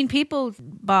 15 people,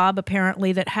 Bob,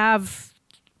 apparently, that have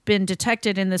been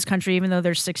detected in this country, even though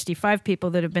there's 65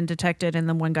 people that have been detected, and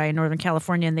then one guy in Northern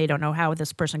California, and they don't know how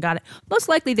this person got it. Most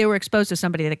likely they were exposed to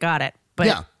somebody that got it,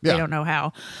 but they don't know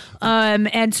how.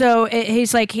 And so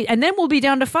he's like, and then we'll be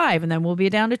down to 5, and then we'll be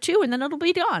down to 2, and then it'll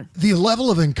be gone. The level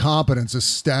of incompetence is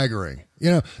staggering.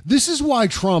 This is why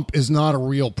Trump is not a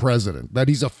real president, that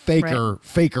he's a faker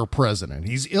president.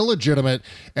 He's illegitimate.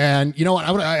 And you know what?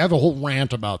 I have a whole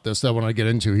rant about this that I want to get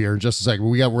into here in just a second.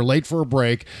 We're late for a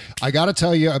break. I got to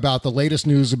tell you about the latest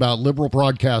news about liberal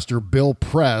broadcaster Bill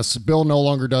Press. Bill no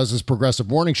longer does his progressive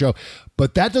morning show,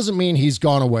 but that doesn't mean he's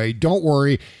gone away. Don't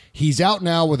worry. He's out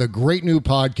now with a great new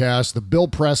podcast, the Bill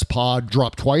Press Pod,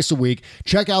 dropped twice a week.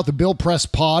 Check out the Bill Press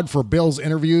Pod for Bill's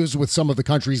interviews with some of the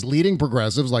country's leading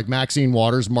progressives like Maxine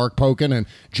Waters, Mark Pocan, and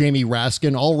Jamie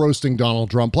Raskin, all roasting Donald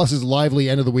Trump, plus his lively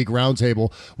end-of-the-week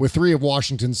roundtable with 3 of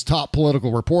Washington's top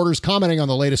political reporters commenting on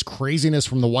the latest craziness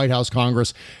from the White House,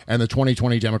 Congress, and the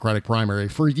 2020 Democratic primary.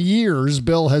 For years,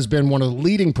 Bill has been one of the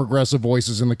leading progressive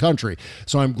voices in the country,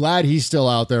 so I'm glad he's still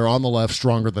out there on the left,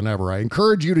 stronger than ever. I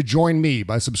encourage you to join me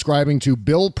by subscribing to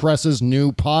Bill Press's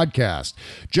new podcast.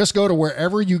 Just go to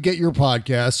wherever you get your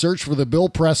podcast, search for the Bill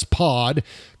Press Pod,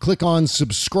 click on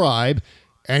subscribe,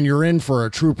 and you're in for a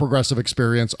true progressive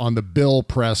experience on the Bill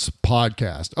Press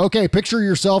Podcast. Okay, picture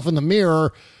yourself in the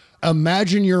mirror.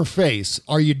 Imagine your face.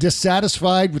 Are you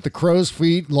dissatisfied with the crow's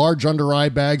feet, large under eye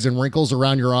bags, and wrinkles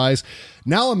around your eyes?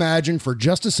 Now imagine for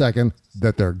just a second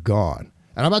that they're gone.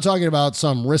 And I'm not talking about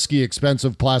some risky,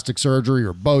 expensive plastic surgery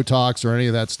or Botox or any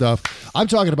of that stuff. I'm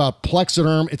talking about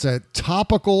Plexiderm. It's a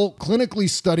topical, clinically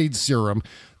studied serum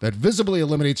that visibly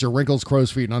eliminates your wrinkles,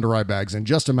 crow's feet, and under eye bags in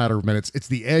just a matter of minutes. It's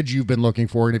the edge you've been looking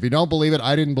for. And if you don't believe it,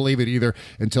 I didn't believe it either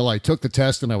until I took the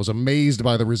test and I was amazed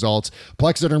by the results.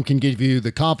 Plexiderm can give you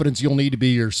the confidence you'll need to be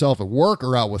yourself at work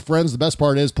or out with friends. The best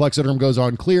part is Plexiderm goes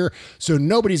on clear, so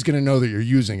nobody's going to know that you're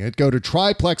using it. Go to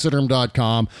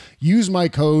tryplexiderm.com. Use my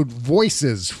code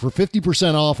VOICES for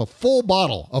 50% off a full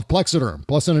bottle of Plexiderm,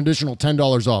 plus an additional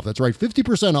 $10 off. That's right,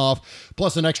 50% off,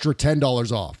 plus an extra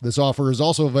 $10 off. This offer is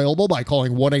also available by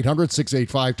calling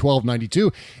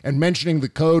 1-800-685-1292 and mentioning the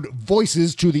code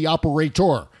VOICES to the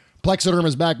operator. Plexiderm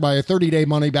is backed by a 30-day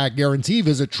money-back guarantee.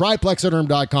 Visit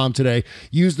tryplexiderm.com today.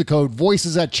 Use the code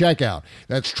VOICES at checkout.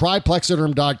 That's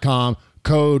tryplexiderm.com,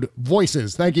 code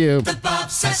VOICES. Thank you. The Bob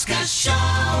Cesca Show.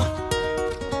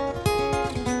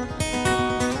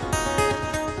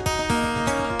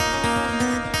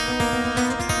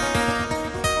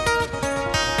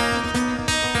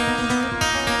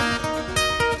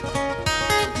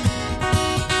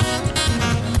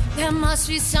 There must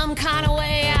be some kind of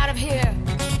way out of here.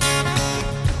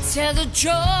 Tell the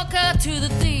joker to the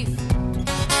thief.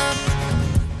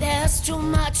 There's too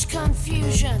much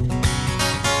confusion.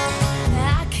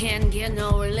 I can't get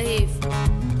no relief.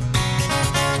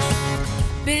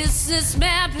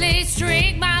 Businessman, please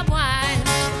drink my wine.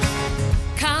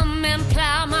 Come and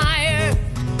plow my earth.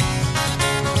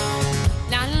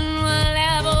 None will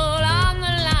ever on the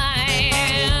line.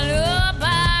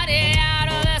 Nobody out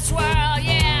of this world,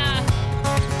 yeah.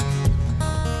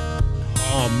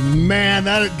 Oh, man,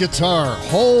 that guitar.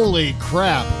 Holy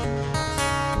crap.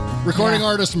 Recording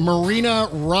artist Marina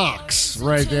Rocks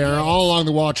right there, all along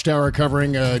the Watchtower,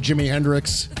 covering Jimi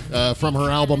Hendrix from her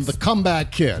album The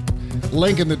Comeback Kid.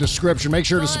 Link in the description. Make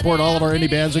sure to support all of our indie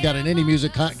bands. We got an indie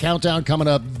music countdown coming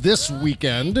up this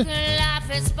weekend.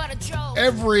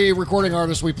 Every recording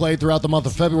artist we played throughout the month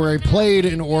of February played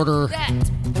in order,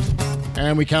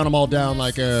 and we count them all down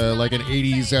like an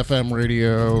 80s FM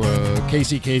radio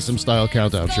Casey Kasem style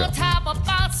countdown show,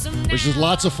 which is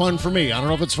lots of fun for me. I don't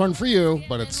know if it's fun for you,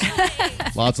 but it's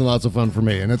lots and lots of fun for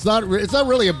me. And it's not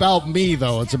really about me,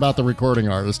 though. It's about the recording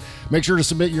artist. Make sure to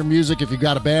submit your music if you've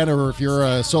got a band or if you're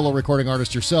a solo recording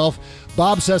artist yourself.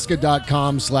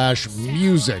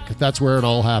 BobCesca.com/music. That's where it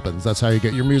all happens. That's how you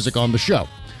get your music on the show.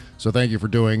 So thank you for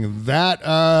doing that.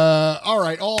 All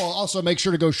right. Also, make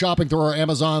sure to go shopping through our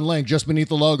Amazon link just beneath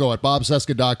the logo at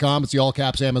bobcesca.com. It's the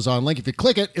all-caps Amazon link. If you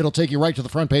click it, it'll take you right to the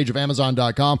front page of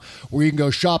Amazon.com where you can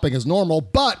go shopping as normal.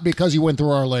 But because you went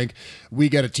through our link, we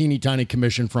get a teeny tiny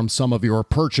commission from some of your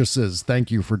purchases.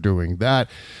 Thank you for doing that.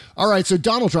 All right. So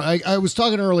Donald Trump, I was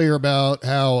talking earlier about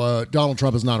how Donald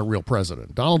Trump is not a real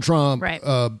president. Donald Trump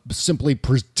simply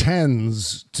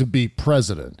pretends to be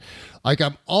president. Like,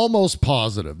 I'm almost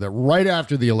positive that right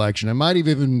after the election, it might have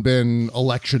even been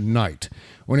election night,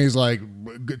 when he's like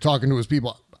talking to his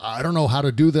people, I don't know how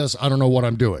to do this. I don't know what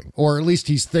I'm doing. Or at least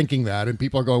he's thinking that. And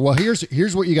people are going, well,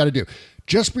 here's what you got to do.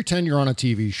 Just pretend you're on a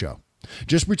TV show.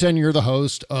 Just pretend you're the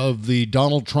host of the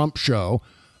Donald Trump show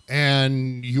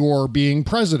and you're being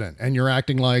president and you're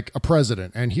acting like a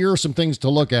president. And here are some things to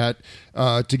look at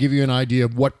to give you an idea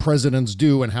of what presidents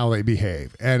do and how they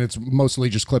behave. And it's mostly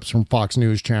just clips from Fox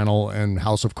News Channel and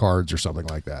House of Cards or something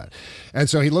like that. And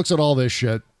so he looks at all this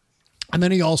shit. And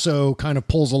then he also kind of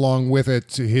pulls along with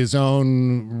it his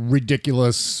own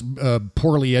ridiculous,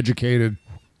 poorly educated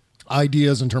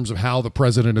ideas in terms of how the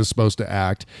president is supposed to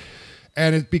act.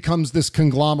 And it becomes this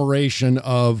conglomeration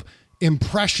of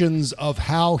impressions of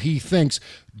how he thinks,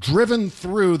 driven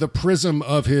through the prism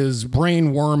of his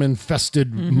brain worm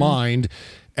infested mind,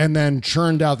 and then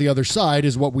churned out the other side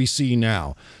is what we see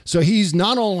now. So he's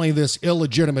not only this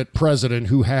illegitimate president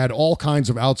who had all kinds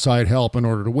of outside help in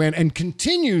order to win and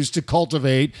continues to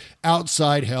cultivate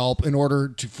outside help in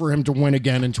order for him to win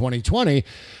again in 2020.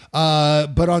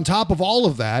 But on top of all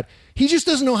of that, he just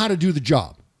doesn't know how to do the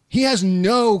job. He has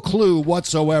no clue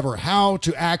whatsoever how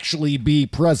to actually be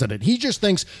president. He just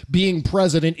thinks being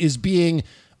president is being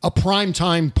a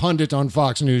primetime pundit on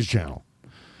Fox News Channel.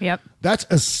 Yep. That's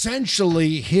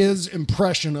essentially his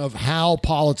impression of how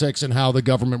politics and how the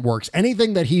government works.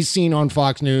 Anything that he's seen on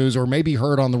Fox News or maybe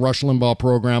heard on the Rush Limbaugh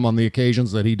program on the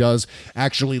occasions that he does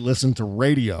actually listen to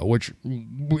radio, which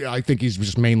I think he's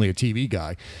just mainly a TV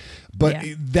guy. But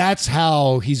that's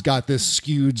how he's got this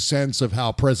skewed sense of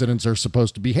how presidents are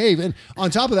supposed to behave. And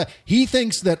on top of that, he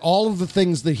thinks that all of the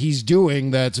things that he's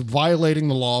doing that's violating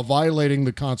the law, violating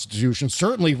the Constitution,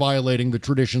 certainly violating the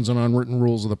traditions and unwritten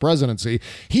rules of the presidency,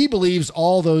 he believes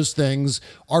all those things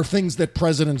are things that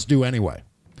presidents do anyway.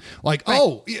 Like,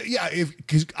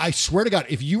 because I swear to God,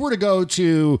 if you were to go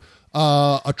to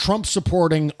a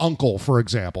Trump-supporting uncle, for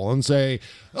example, and say,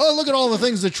 oh, look at all the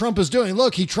things that Trump is doing.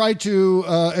 Look, he tried to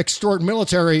extort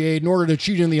military aid in order to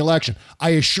cheat in the election.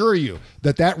 I assure you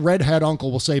that red hat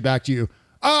uncle will say back to you,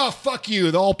 oh, fuck you.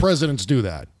 All presidents do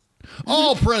that.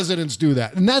 All presidents do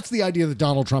that. And that's the idea that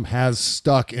Donald Trump has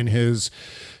stuck in his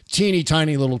teeny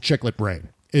tiny little chicklet brain,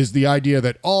 is the idea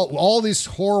that all this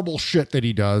horrible shit that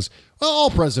he does, well, all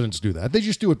presidents do that. They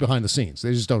just do it behind the scenes.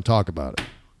 They just don't talk about it.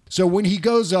 So when he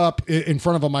goes up in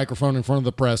front of a microphone in front of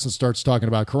the press and starts talking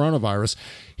about coronavirus,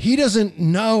 he doesn't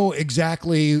know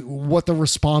exactly what the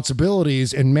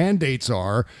responsibilities and mandates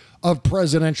are of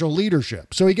presidential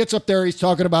leadership. So he gets up there, he's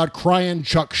talking about crying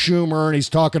Chuck Schumer, and he's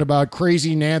talking about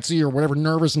crazy Nancy or whatever,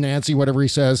 nervous Nancy, whatever he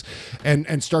says,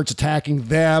 and starts attacking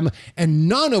them. And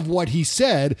none of what he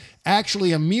said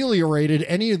actually ameliorated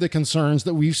any of the concerns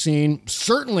that we've seen,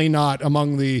 certainly not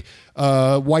among the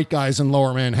white guys in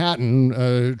lower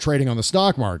Manhattan trading on the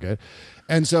stock market.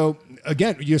 And so,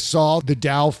 again, you saw the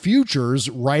Dow futures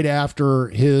right after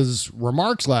his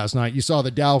remarks last night. You saw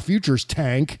the Dow futures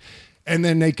tank, and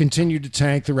then they continued to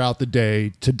tank throughout the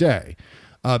day today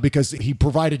because he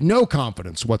provided no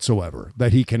confidence whatsoever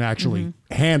that he can actually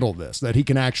handle this, that he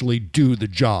can actually do the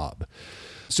job.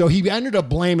 So he ended up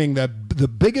blaming the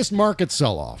biggest market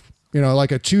sell-off,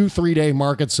 like a 2-3 day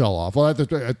market sell-off. Well,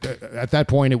 at that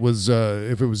point, it was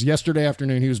if it was yesterday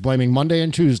afternoon, he was blaming Monday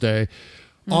and Tuesday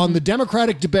on the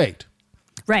Democratic debate.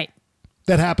 Right.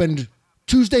 That happened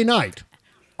Tuesday night.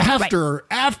 After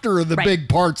the big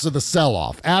parts of the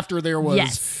sell-off, after there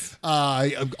was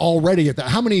already at that,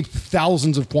 how many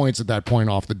thousands of points at that point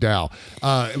off the Dow?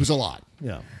 It was a lot.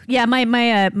 Yeah. Yeah.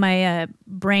 My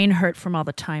brain hurt from all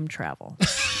the time travel.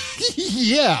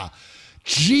 Yeah.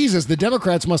 Jesus, the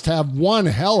Democrats must have one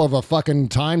hell of a fucking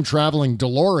time-traveling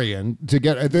DeLorean to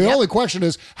get. The only question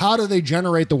is, how do they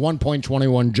generate the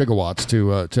 1.21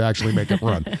 gigawatts to actually make it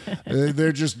run?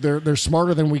 They're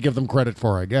smarter than we give them credit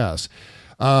for, I guess.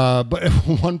 But at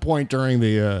one point during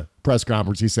the press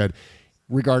conference, he said,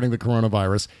 regarding the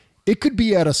coronavirus, it could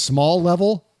be at a small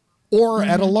level or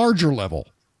at a larger level.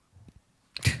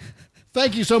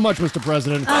 Thank you so much, Mr.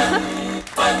 President.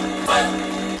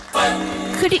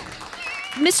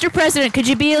 Mr. President, could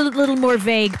you be a little more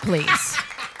vague, please?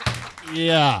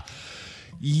 Yeah,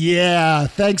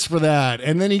 thanks for that.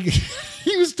 And then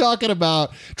he was talking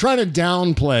about trying to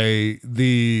downplay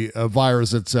the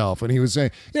virus itself. And he was saying,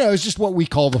 it's just what we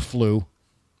call the flu.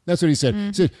 That's what he said.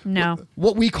 He said, no.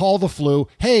 What we call the flu.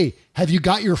 Hey, have you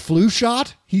got your flu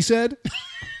shot? He said.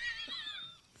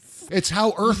 It's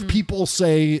how Earth people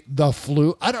say the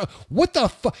flu. I don't. What the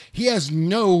fuck? He has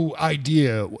no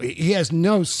idea. He has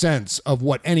no sense of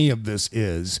what any of this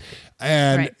is,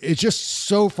 and it's just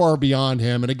so far beyond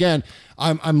him. And again,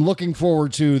 I'm looking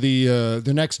forward to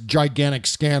the next gigantic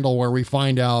scandal where we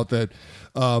find out that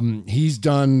he's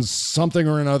done something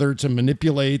or another to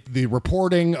manipulate the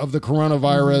reporting of the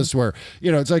coronavirus, where,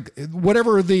 it's like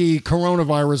whatever the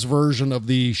coronavirus version of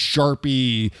the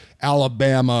Sharpie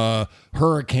Alabama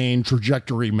hurricane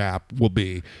trajectory map will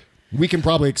be. We can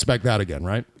probably expect that again,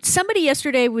 right? Somebody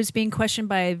yesterday was being questioned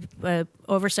by an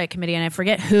oversight committee, and I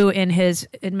forget who in his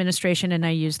administration, and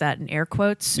I use that in air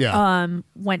quotes,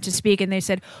 went to speak, and they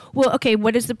said, well, okay,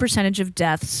 what is the percentage of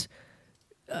deaths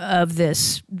of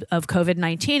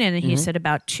COVID-19? And he said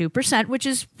about 2%, which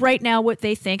is right now what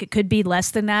they think. It could be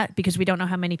less than that because we don't know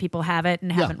how many people have it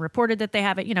and haven't reported that they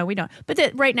have it. We don't. But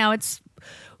right now it's,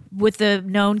 with the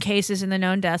known cases and the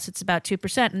known deaths, it's about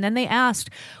 2%. And then they asked,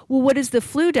 well, what is the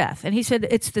flu death? And he said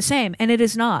it's the same. And it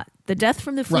is not. The death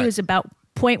from the flu is about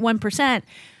 0.1%.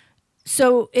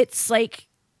 So it's like...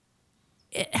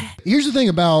 Here's the thing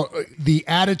about the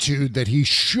attitude that he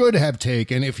should have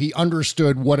taken if he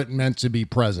understood what it meant to be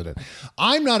president.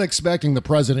 I'm not expecting the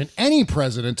president, any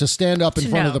president, to stand up in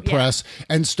front of the press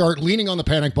and start leaning on the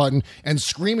panic button and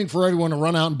screaming for everyone to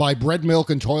run out and buy bread, milk,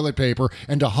 and toilet paper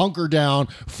and to hunker down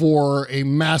for a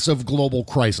massive global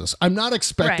crisis. I'm not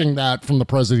expecting that from the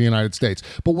president of the United States.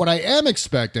 But what I am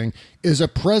expecting is a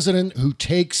president who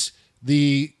takes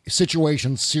the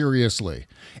situation seriously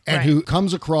and who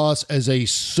comes across as a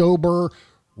sober,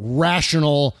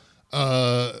 rational,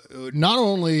 not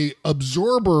only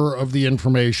absorber of the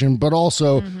information, but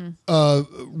also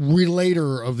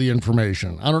relater of the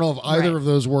information. I don't know if either of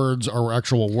those words are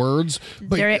actual words,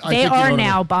 but they are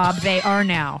now, Bob. They are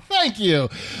now. Thank you.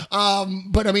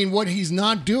 But I mean, what he's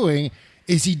not doing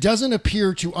is he doesn't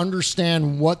appear to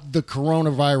understand what the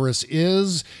coronavirus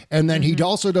is, and then he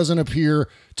also doesn't appear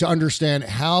to understand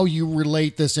how you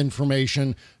relate this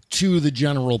information to the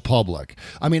general public.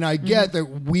 I mean, I get that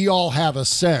we all have a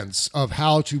sense of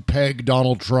how to peg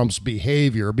Donald Trump's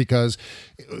behavior, because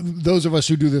those of us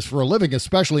who do this for a living,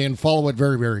 especially, and follow it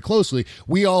very, very closely,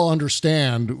 we all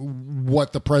understand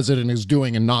what the president is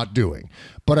doing and not doing.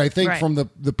 But I think from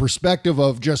the perspective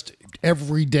of just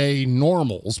everyday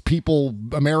normals, people,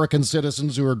 American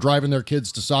citizens who are driving their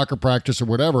kids to soccer practice or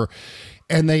whatever,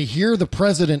 and they hear the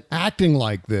president acting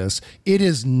like this, it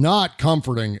is not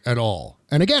comforting at all.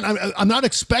 And again, I'm not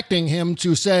expecting him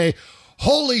to say,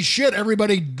 holy shit,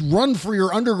 everybody run for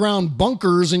your underground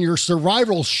bunkers and your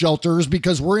survival shelters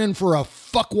because we're in for a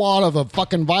fuckwad of a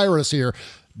fucking virus here.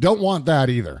 Don't want that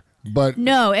either. But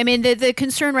no, I mean, the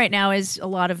concern right now is a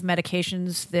lot of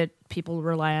medications that people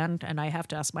rely on, and I have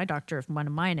to ask my doctor if one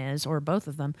of mine is, or both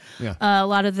of them. Yeah. A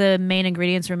lot of the main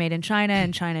ingredients are made in China,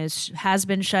 and China has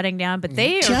been shutting down, but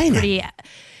they are pretty...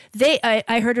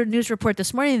 I heard a news report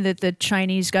this morning that the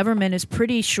Chinese government is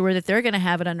pretty sure that they're going to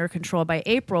have it under control by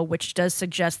April, which does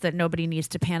suggest that nobody needs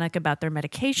to panic about their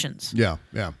medications.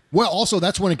 Yeah. Well, also,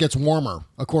 that's when it gets warmer,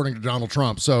 according to Donald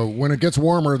Trump. So when it gets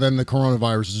warmer, then the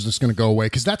coronavirus is just going to go away,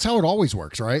 because that's how it always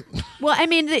works, right? Well, I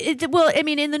mean,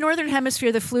 in the Northern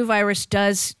Hemisphere, the flu virus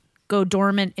does go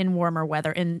dormant in warmer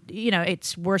weather, and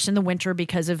it's worse in the winter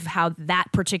because of how that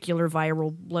particular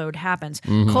viral load happens.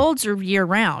 Colds are year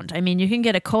round. I mean, you can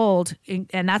get a cold,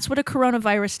 and that's what a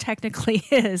coronavirus technically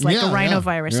is, like a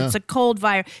rhinovirus. Yeah. It's a cold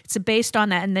virus. It's based on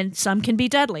that, and then some can be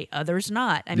deadly, others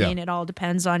not. I mean, it all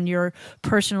depends on your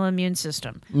personal immune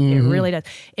system. It really does.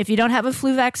 If you don't have a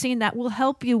flu vaccine, that will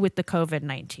help you with the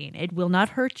COVID-19. It will not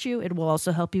hurt you. It will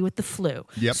also help you with the flu.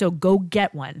 Yep. So go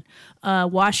get one.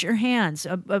 Wash your hands.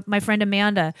 My friend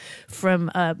Amanda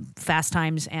from Fast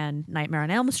Times and Nightmare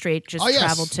on Elm Street just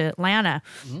traveled to Atlanta,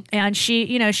 and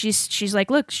she's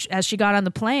like, look, as she got on the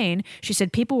plane, she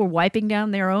said people were wiping down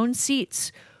their own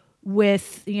seats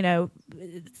with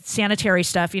sanitary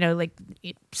stuff, like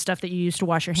stuff that you use to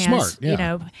wash your hands.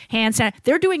 Smart, hand sanitizer.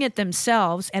 They're doing it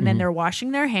themselves, and then they're washing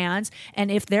their hands,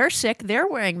 and if they're sick, they're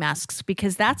wearing masks,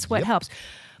 because that's what helps.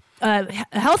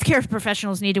 Healthcare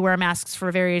professionals need to wear masks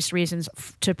for various reasons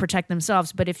to protect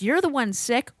themselves. But if you're the one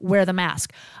sick, wear the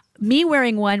mask. Me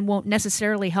wearing one won't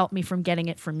necessarily help me from getting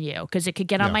it from you, because it could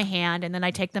get on my hand, and then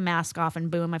I take the mask off, and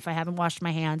boom, if I haven't washed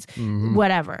my hands,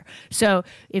 whatever. So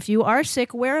if you are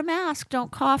sick, wear a mask.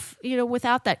 Don't cough,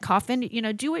 without that. Cough in,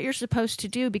 do what you're supposed to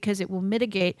do, because it will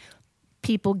mitigate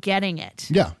people getting it.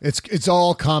 Yeah, it's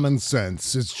all common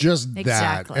sense. It's just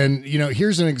that. And,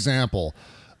 here's an example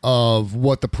of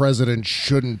what the president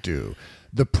shouldn't do.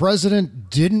 The president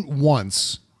didn't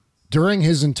once, during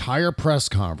his entire press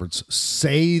conference,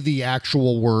 say the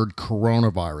actual word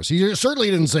coronavirus. He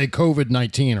certainly didn't say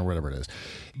COVID-19 or whatever it is,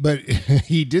 but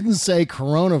he didn't say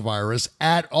coronavirus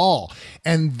at all.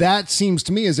 And that seems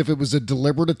to me as if it was a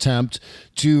deliberate attempt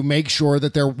to make sure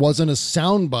that there wasn't a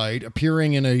soundbite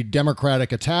appearing in a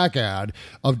Democratic attack ad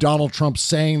of Donald Trump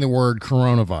saying the word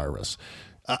coronavirus.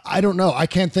 I don't know. I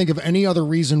can't think of any other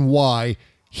reason why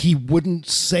he wouldn't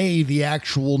say the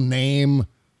actual name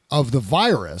of the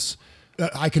virus.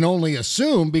 I can only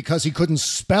assume because he couldn't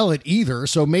spell it either.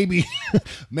 So maybe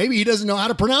he doesn't know how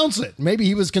to pronounce it. Maybe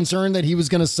he was concerned that he was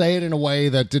going to say it in a way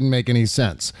that didn't make any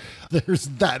sense. There's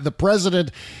that. The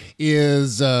president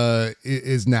is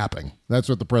napping. That's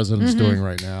what the president's doing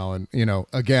right now. And,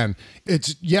 again,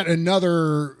 it's yet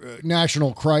another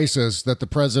national crisis that the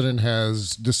president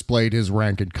has displayed his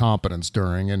rank incompetence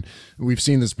during. And we've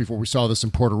seen this before. We saw this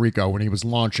in Puerto Rico when he was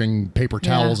launching paper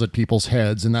towels at people's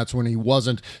heads. And that's when he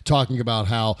wasn't talking about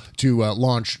how to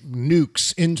launch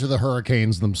nukes into the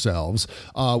hurricanes themselves.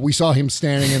 We saw him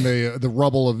standing in the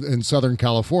rubble in Southern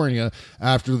California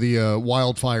after the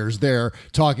wildfires there,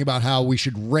 talking about how we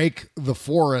should rake the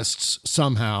forests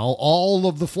somehow. All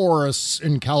of the forests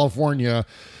in California,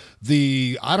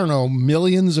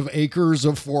 millions of acres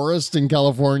of forest in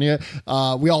California,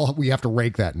 we have to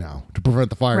rake that now to prevent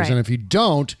the fires. Right. And if you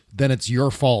don't, then it's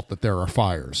your fault that there are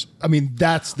fires. I mean,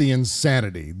 that's the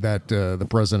insanity that the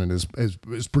president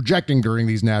is projecting during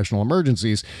these national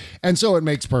emergencies. And so it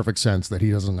makes perfect sense that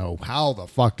he doesn't know how the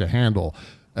fuck to handle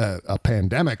a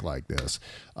pandemic like this.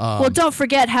 Well, don't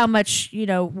forget how much,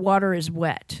 water is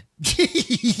wet.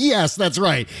 Yes, that's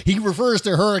right. He refers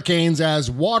to hurricanes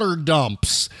as water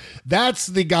dumps. That's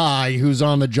the guy who's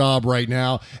on the job right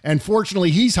now. And fortunately,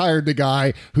 he's hired the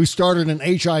guy who started an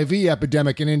HIV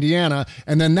epidemic in Indiana.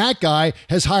 And then that guy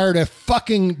has hired a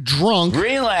fucking drunk.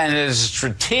 Greenland is a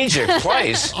strategic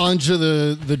place. onto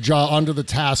the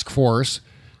task force.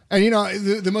 And,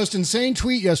 the most insane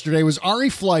tweet yesterday was Ari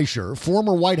Fleischer,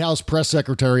 former White House press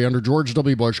secretary under George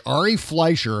W. Bush. Ari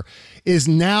Fleischer is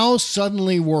now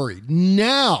suddenly worried.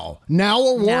 Now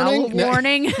a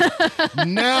warning.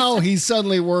 Now he's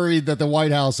suddenly worried that the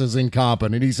White House is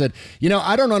incompetent. He said,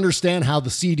 I don't understand how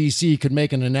the CDC could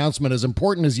make an announcement as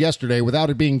important as yesterday without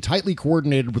it being tightly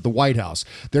coordinated with the White House.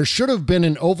 There should have been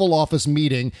an Oval Office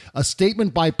meeting, a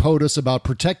statement by POTUS about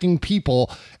protecting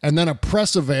people, and then a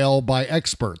press avail by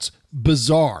experts.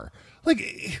 Bizarre.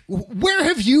 Like, where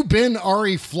have you been,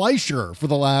 Ari Fleischer, for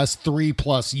the last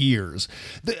 3+ years?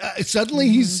 Suddenly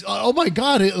he's, oh my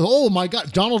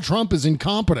God, Donald Trump is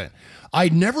incompetent. I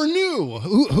never knew.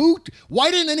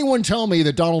 Why didn't anyone tell me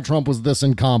that Donald Trump was this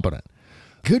incompetent?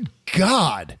 Good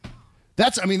God.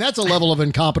 That's a level of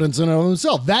incompetence in and of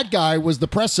himself. That guy was the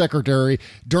press secretary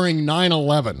during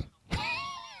 9/11.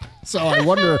 So I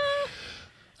wonder...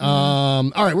 all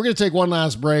right, we're going to take one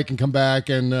last break and come back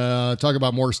and talk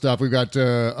about more stuff. We've got,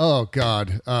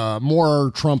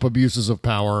 more Trump abuses of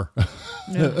power.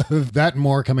 That and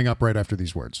more coming up right after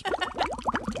these words.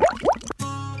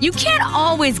 You can't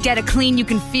always get a clean you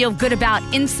can feel good about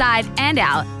inside and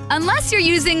out unless you're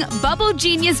using Bubble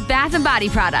Genius Bath and Body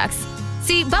products.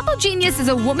 See, Bubble Genius is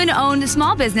a woman-owned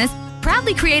small business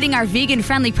proudly creating our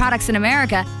vegan-friendly products in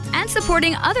America and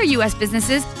supporting other U.S.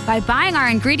 businesses by buying our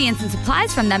ingredients and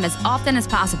supplies from them as often as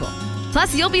possible.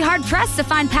 Plus, you'll be hard-pressed to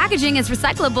find packaging as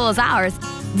recyclable as ours.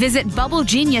 Visit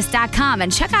BubbleGenius.com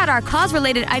and check out our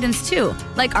cause-related items too,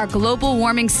 like our global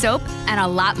warming soap and a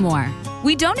lot more.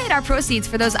 We donate our proceeds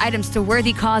for those items to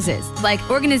worthy causes, like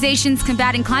organizations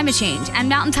combating climate change and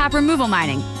mountaintop removal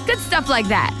mining. Good stuff like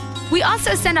that. We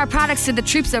also send our products to the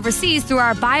troops overseas through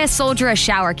our Buy a Soldier a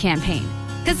Shower campaign.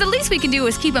 Because the least we can do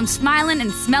is keep them smiling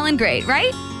and smelling great,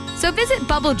 right? So visit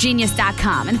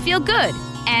BubbleGenius.com and feel good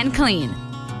and clean.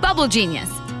 Bubble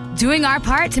Genius, doing our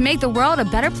part to make the world a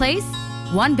better place,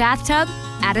 one bathtub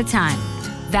at a time.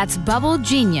 That's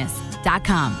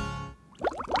BubbleGenius.com.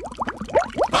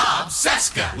 Bob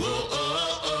Cesca.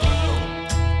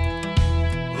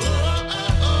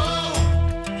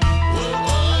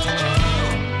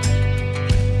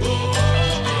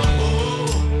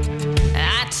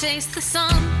 I chase the sun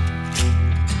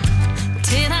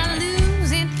till I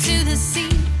lose it to the sea.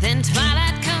 Then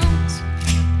twilight comes,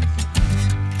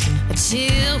 a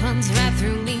chill runs right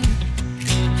through me.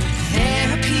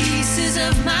 There are pieces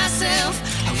of myself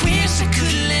I wish I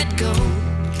could let go.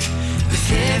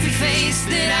 With every face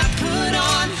that I put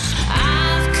on,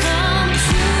 I've come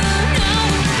to know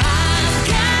I've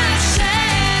got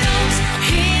shadows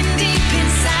hidden deep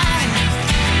inside.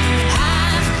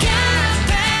 I've got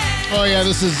bad. Oh yeah,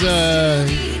 this is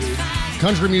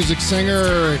country music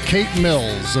singer Kate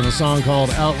Mills in a song called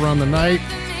Outrun the Night.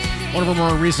 One of her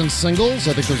more recent singles.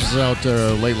 I think this was out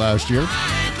late last year.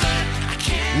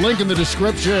 Link in the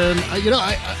description.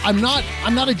 I'm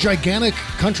not a gigantic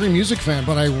country music fan,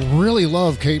 but I really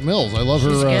love Kate Mills. I love her.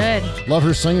 Love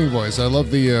her singing voice. I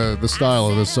love the style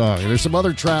of this song. There's some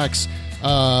other tracks,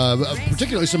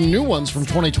 particularly some new ones from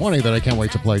 2020 that I can't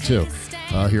wait to play too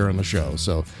here on the show.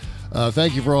 So.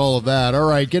 Thank you for all of that. All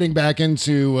right, getting back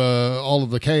into all of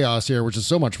the chaos here, which is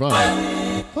so much fun.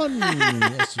 Fun.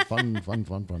 Yes, fun.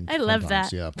 I love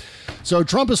that. Yeah. So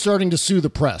Trump is starting to sue the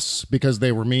press because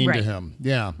they were mean to him.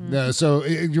 Yeah. So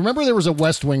you remember there was a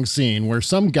West Wing scene where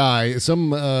some guy, some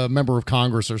member of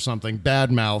Congress or something,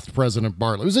 badmouthed President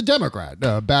Bartlett. It was a Democrat,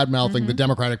 bad-mouthing the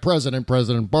Democratic president,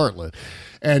 President Bartlett.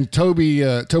 And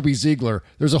Toby Ziegler,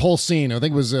 there's a whole scene. I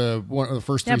think it was one of the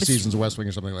first 3 seasons of West Wing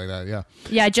or something like that. Yeah.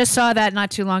 Yeah, I just saw that not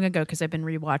too long ago because I've been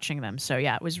rewatching them. So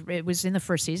yeah, it was in the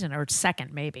first season or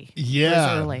second maybe. Yeah. It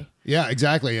was early. Yeah,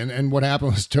 exactly. And what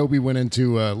happened was Toby went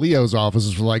into Leo's office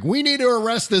and was like, "We need to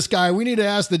arrest this guy. We need to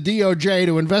ask the DOJ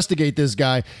to investigate this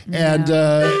guy." And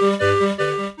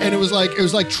it was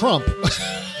like Trump.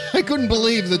 I couldn't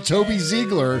believe that Toby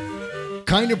Ziegler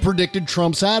kind of predicted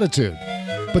Trump's attitude.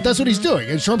 But that's what he's doing.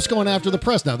 And Trump's going after the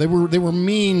press now. They were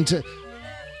mean to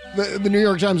the New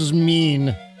York Times was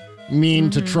mean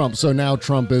to Trump. So now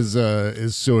Trump is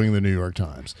suing the New York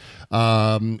Times.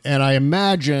 And I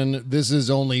imagine this is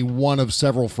only one of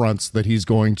several fronts that he's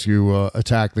going to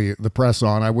attack the press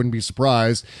on. I wouldn't be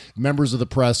surprised. Members of the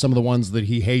press, some of the ones that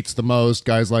he hates the most,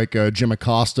 guys like Jim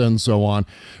Acosta and so on,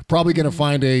 probably going to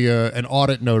find an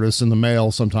audit notice in the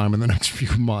mail sometime in the next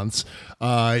few months.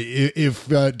 If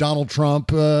Donald Trump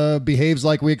behaves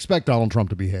like we expect Donald Trump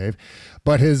to behave.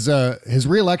 But his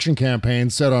re-election campaign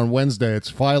said on Wednesday it's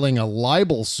filing a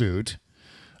libel suit.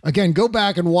 Again, go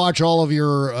back and watch all of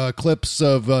your clips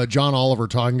of John Oliver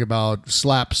talking about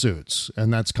slap suits,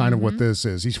 and that's kind of what this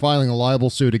is. He's filing a libel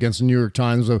suit against the New York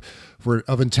Times of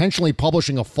intentionally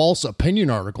publishing a false opinion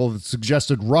article that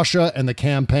suggested Russia and the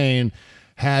campaign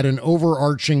had an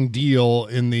overarching deal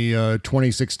in the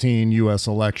 2016 U.S.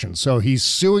 election. So he's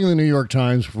suing the New York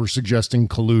Times for suggesting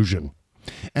collusion.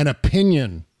 An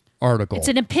opinion article. It's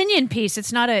an opinion piece.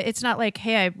 It's not like,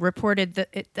 hey, I reported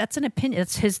that. That's an opinion.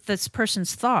 It's this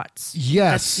person's thoughts.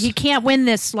 Yes. He can't win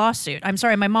this lawsuit. I'm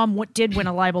sorry. My mom did win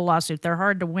a libel lawsuit. They're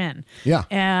hard to win. Yeah.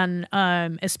 And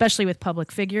especially with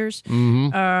public figures.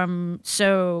 Mm-hmm.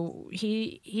 So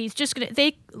he's just going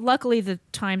to, luckily the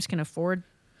Times can afford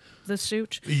the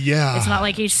suit. Yeah. It's not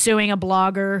like he's suing a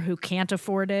blogger who can't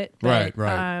afford it. But,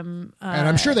 right. And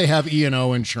I'm sure they have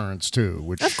E&O insurance too,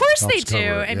 which of course they helps do.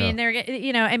 cover it. I mean,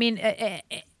 they're,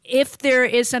 if there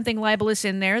is something libelous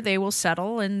in there, they will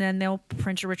settle and then they'll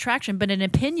print a retraction. But an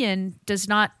opinion does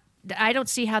not, I don't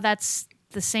see how that's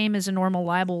the same as a normal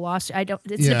libel lawsuit.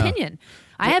 It's an opinion.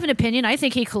 I have an opinion. I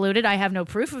think he colluded. I have no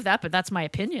proof of that, but that's my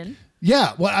opinion.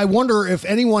 Yeah, well, I wonder if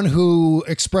anyone who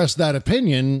expressed that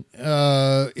opinion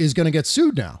is going to get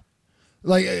sued now.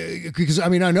 Like, because, I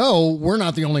mean, I know we're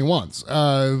not the only ones.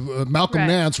 Malcolm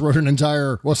Nance wrote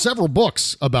several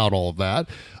books about all of that.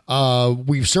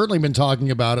 We've certainly been talking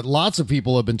about it. Lots of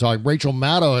people have been talking. Rachel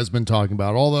Maddow has been talking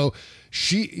about it, although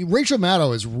Rachel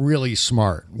Maddow is really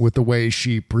smart with the way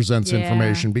she presents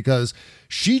information, because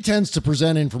she tends to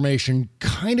present information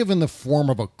kind of in the form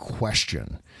of a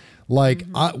question. Like,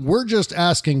 we're just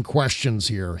asking questions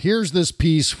here. Here's this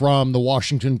piece from the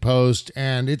Washington Post,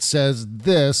 and it says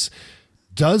this.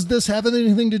 Does this have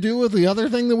anything to do with the other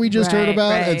thing that we just heard about?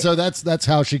 Right. And so that's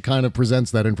how she kind of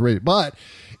presents that information. But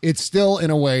it's still, in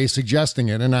a way, suggesting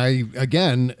it. And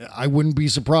I wouldn't be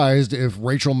surprised if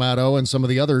Rachel Maddow and some of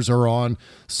the others are on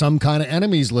some kind of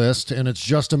enemies list, and it's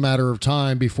just a matter of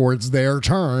time before it's their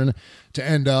turn to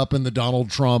end up in the Donald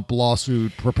Trump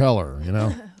lawsuit propeller, you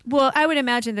know? Well, I would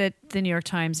imagine that the New York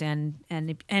Times and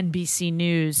NBC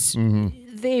News,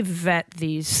 they vet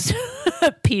these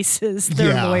pieces,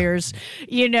 their lawyers,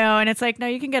 and it's like, no,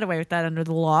 you can get away with that under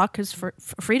the law because for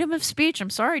freedom of speech,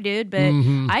 I'm sorry, dude, but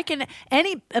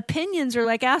any opinions are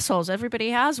like assholes.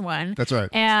 Everybody has one. That's right.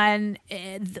 And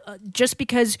just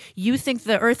because you think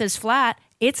the earth is flat,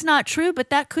 it's not true,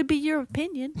 but that could be your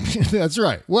opinion. That's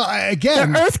right. Well,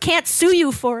 again, the earth can't sue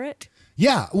you for it.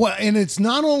 Yeah, well, and it's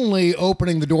not only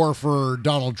opening the door for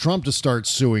Donald Trump to start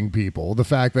suing people, the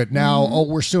fact that now,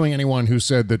 we're suing anyone who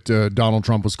said that Donald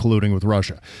Trump was colluding with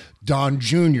Russia. Don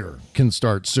Jr. can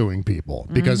start suing people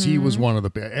because he was one of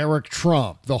the... Eric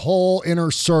Trump, the whole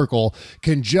inner circle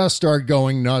can just start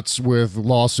going nuts with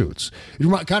lawsuits.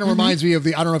 It kind of reminds me of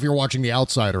I don't know if you're watching The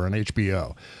Outsider on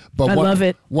HBO. But I love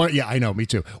it. Yeah, I know, me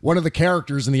too. One of the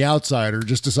characters in The Outsider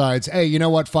just decides, hey, you know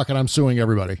what? Fuck it, I'm suing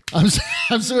everybody. I'm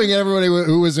suing everybody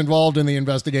who was involved in the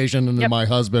investigation, and my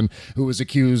husband who was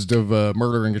accused of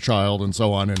murdering a child and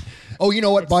so on. And you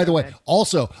know what? By the way,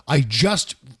 also, I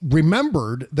just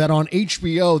remembered that on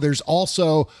HBO, there's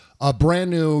also a brand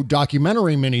new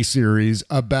documentary miniseries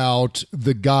about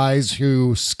the guys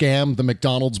who scammed the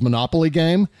McDonald's Monopoly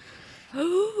game.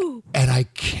 And I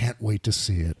can't wait to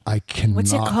see it. I cannot.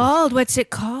 What's it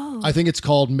called? I think it's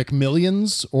called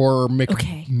McMillions or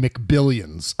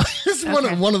McBillions. It's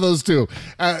one of those two.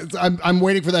 I'm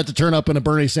waiting for that to turn up in a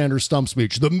Bernie Sanders stump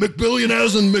speech. The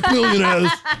McBillionaires and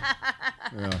McMillionaires.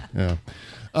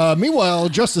 Yeah. Meanwhile,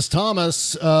 Justice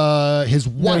Thomas, his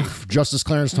wife, Justice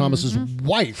Clarence Thomas's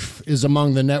wife, is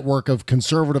among the network of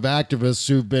conservative activists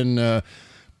who've been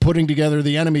putting together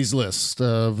the enemies list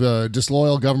of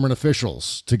disloyal government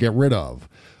officials to get rid of.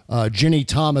 Ginny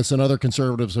Thomas and other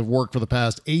conservatives have worked for the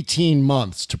past 18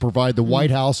 months to provide the White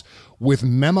House with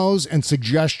memos and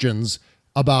suggestions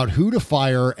about who to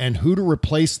fire and who to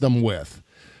replace them with.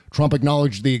 Trump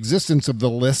acknowledged the existence of the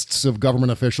lists of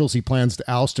government officials he plans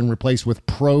to oust and replace with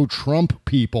pro-Trump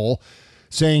people,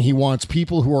 saying he wants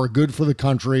people who are good for the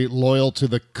country, loyal to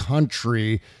the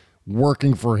country,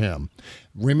 working for him.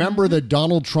 Remember that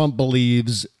Donald Trump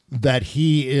believes that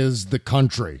he is the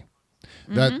country,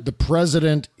 that the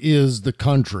president is the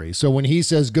country. So when he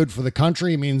says good for the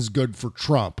country, it means good for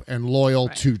Trump and loyal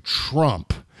to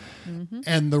Trump.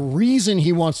 And the reason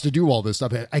he wants to do all this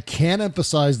stuff, I can't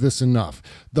emphasize this enough.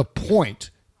 The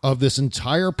point of this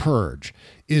entire purge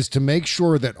is to make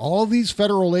sure that all these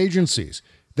federal agencies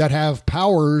that have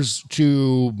powers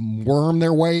to worm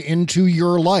their way into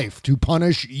your life, to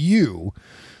punish you,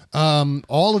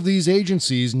 all of these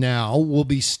agencies now will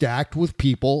be stacked with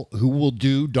people who will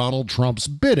do Donald Trump's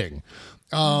bidding.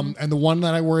 And the one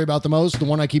that I worry about the most, the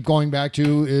one I keep going back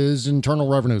to, is Internal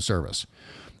Revenue Service.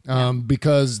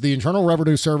 Because the Internal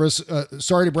Revenue Service,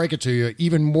 sorry to break it to you,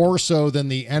 even more so than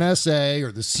the NSA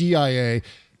or the CIA,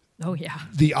 Oh, yeah.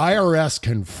 The IRS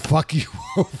can fuck you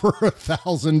over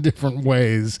 1,000 different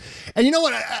ways. And you know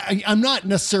what? I'm not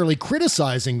necessarily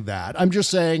criticizing that. I'm just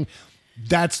saying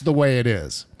that's the way it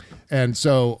is. And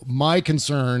so my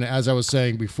concern, as I was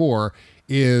saying before,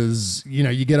 is,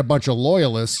 you get a bunch of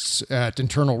loyalists at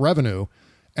Internal Revenue,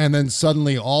 and then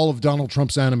suddenly all of Donald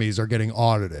Trump's enemies are getting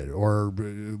audited, or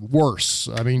worse.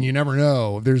 I mean, you never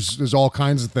know. There's all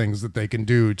kinds of things that they can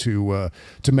do to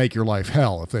make your life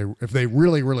hell if they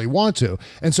really, really want to.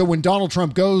 And so when Donald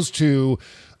Trump goes to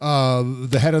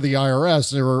the head of the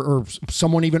IRS or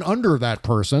someone even under that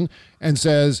person and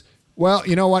says, well,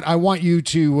 you know what? I want you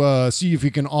to see if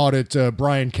you can audit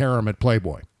Brian Karem at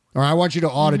Playboy. Or I want you to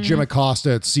audit Jim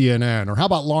Acosta at CNN. Or how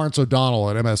about Lawrence O'Donnell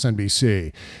at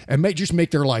MSNBC? And just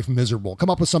make their life miserable. Come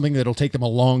up with something that'll take them a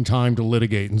long time to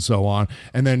litigate and so on.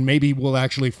 And then maybe we'll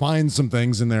actually find some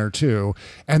things in there too.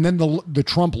 And then the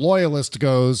Trump loyalist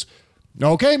goes,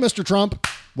 okay, Mr. Trump,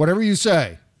 whatever you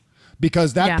say.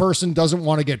 Because that person doesn't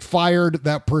want to get fired.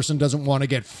 That person doesn't want to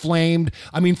get flamed.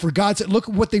 I mean, for God's sake, look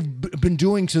at what they've been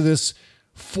doing to this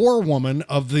forewoman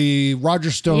of the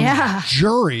Roger Stone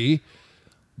jury.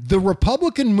 The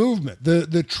Republican movement,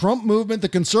 the Trump movement, the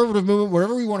conservative movement,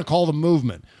 whatever we want to call the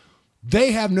movement,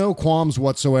 they have no qualms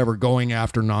whatsoever going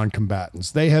after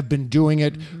non-combatants. They have been doing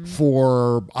it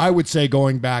for, I would say,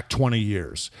 going back 20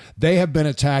 years. They have been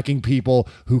attacking people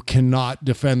who cannot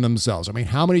defend themselves. I mean,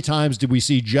 how many times did we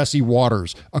see Jesse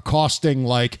Waters accosting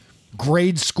like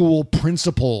grade school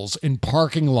principals in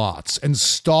parking lots and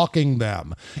stalking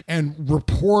them, and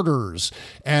reporters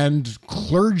and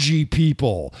clergy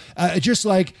people, just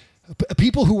like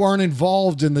people who aren't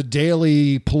involved in the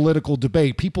daily political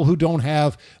debate, people who don't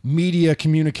have media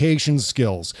communication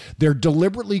skills. They're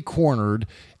deliberately cornered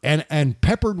and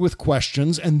peppered with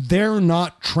questions, and they're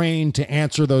not trained to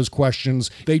answer those questions.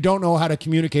 They don't know how to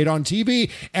communicate on TV,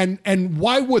 and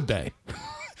why would they?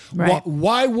 Right.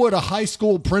 Why would a high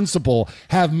school principal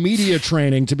have media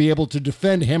training to be able to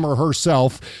defend him or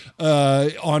herself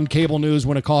on cable news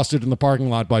when accosted in the parking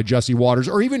lot by Jesse Waters,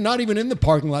 or even not even in the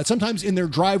parking lot, sometimes in their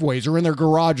driveways or in their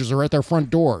garages or at their front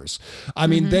doors? I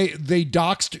mean, they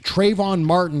doxed Trayvon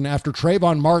Martin after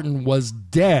Trayvon Martin was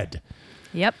dead.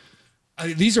 Yep.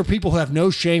 These are people who have no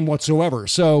shame whatsoever.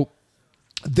 So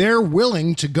they're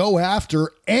willing to go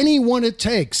after anyone it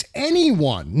takes.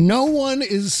 Anyone. No one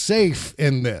is safe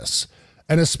in this.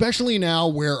 And especially now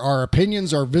where our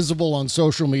opinions are visible on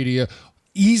social media,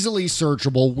 easily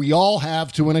searchable. We all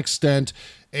have, to an extent,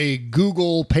 a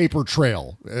Google paper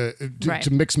trail, to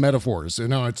mix metaphors.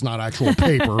 No, it's not actual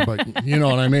paper, but you know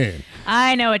what I mean.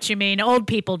 I know what you mean. Old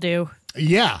people do.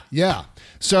 Yeah.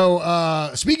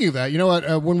 So speaking of that, you know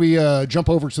what? When we jump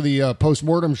over to the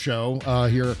postmortem show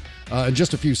here in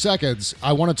just a few seconds,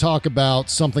 I want to talk about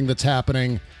something that's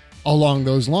happening along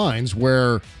those lines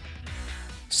where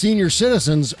senior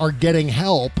citizens are getting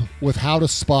help with how to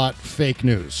spot fake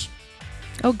news.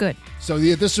 Oh, good. So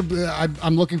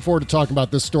I'm looking forward to talking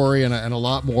about this story and a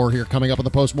lot more here coming up on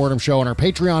the Postmortem Show on our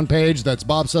Patreon page. That's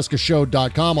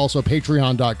bobcescashow.com, also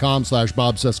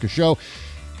patreon.com/bobcescashow.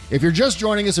 If you're just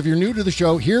joining us, if you're new to the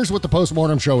show, here's what the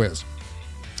Postmortem Show is.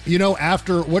 You know,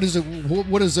 after, what does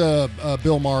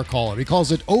Bill Maher call it? He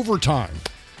calls it overtime.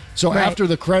 So after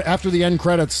the end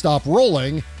credits stop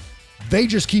rolling, they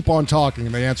just keep on talking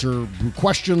and they answer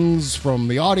questions from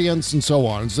the audience and so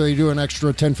on. So they do an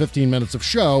extra 10, 15 minutes of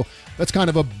show. That's kind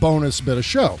of a bonus bit of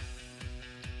show.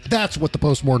 That's what the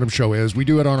Postmortem Show is. We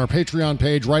do it on our Patreon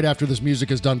page right after this music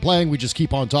is done playing. We just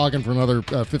keep on talking for another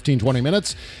 15, 20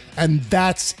 minutes. And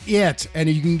that's it. And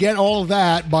you can get all of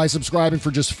that by subscribing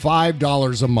for just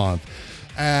 $5 a month.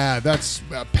 That's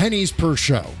pennies per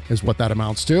show is what that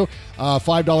amounts to.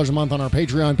 $5 a month on our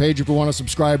Patreon page. If you want to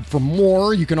subscribe for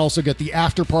more, you can also get the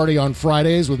after party on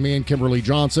Fridays with me and Kimberly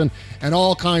Johnson and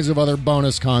all kinds of other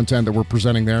bonus content that we're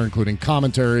presenting there, including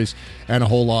commentaries and a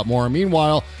whole lot more.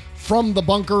 Meanwhile, From the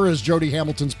Bunker is Jody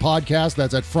Hamilton's podcast.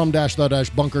 That's at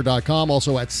from-the-bunker.com.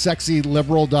 Also at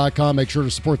sexyliberal.com. Make sure to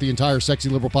support the entire Sexy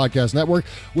Liberal Podcast Network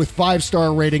with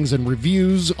 5-star ratings and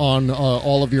reviews on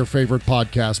all of your favorite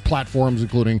podcast platforms,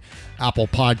 including Apple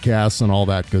Podcasts and all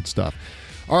that good stuff.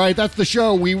 All right, that's the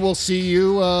show. We will see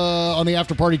you on the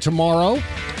after party tomorrow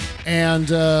and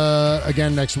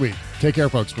again next week. Take care,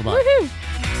 folks. Bye-bye. Woohoo!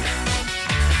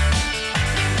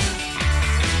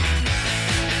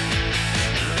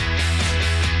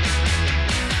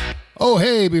 Oh,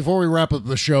 hey, before we wrap up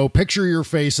the show, picture your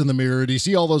face in the mirror. Do you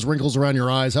see all those wrinkles around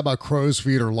your eyes? How about crow's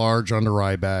feet or large under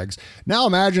eye bags? Now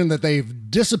imagine that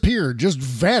they've disappeared, just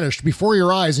vanished before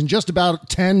your eyes in just about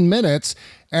 10 minutes,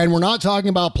 And we're not talking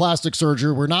about plastic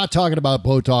surgery. We're not talking about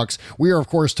Botox. We are, of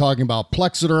course, talking about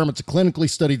Plexiderm. It's a clinically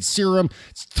studied serum.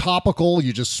 It's topical.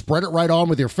 You just spread it right on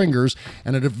with your fingers,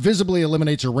 and it visibly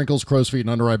eliminates your wrinkles, crow's feet, and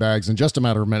under-eye bags in just a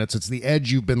matter of minutes. It's the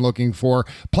edge you've been looking for.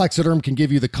 Plexiderm can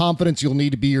give you the confidence you'll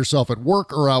need to be yourself at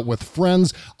work or out with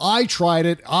friends. I tried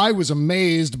it. I was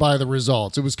amazed by the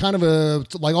results. It was kind of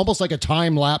almost like a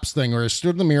time-lapse thing where I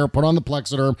stood in the mirror, put on the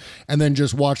Plexiderm, and then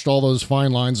just watched all those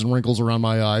fine lines and wrinkles around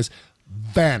my eyes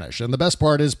vanish. And the best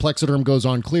part is Plexiderm goes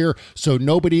on clear, so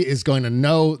nobody is going to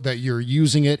know that you're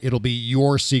using it. It'll be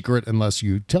your secret unless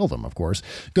you tell them, of course.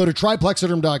 Go to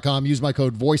tryplexiderm.com, use my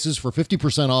code VOICES for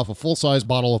 50% off a full-size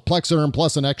bottle of Plexiderm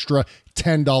plus an extra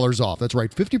 $10 off. That's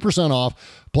right, 50%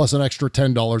 off plus an extra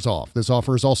 $10 off. This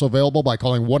offer is also available by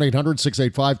calling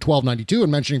 1-800-685-1292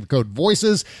 and mentioning the code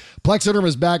VOICES. Plexiderm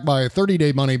is backed by a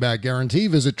 30-day money-back guarantee.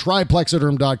 Visit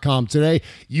tryplexiderm.com today.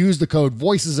 Use the code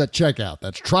VOICES at checkout.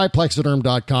 That's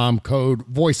tryplexiderm.com, code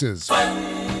VOICES.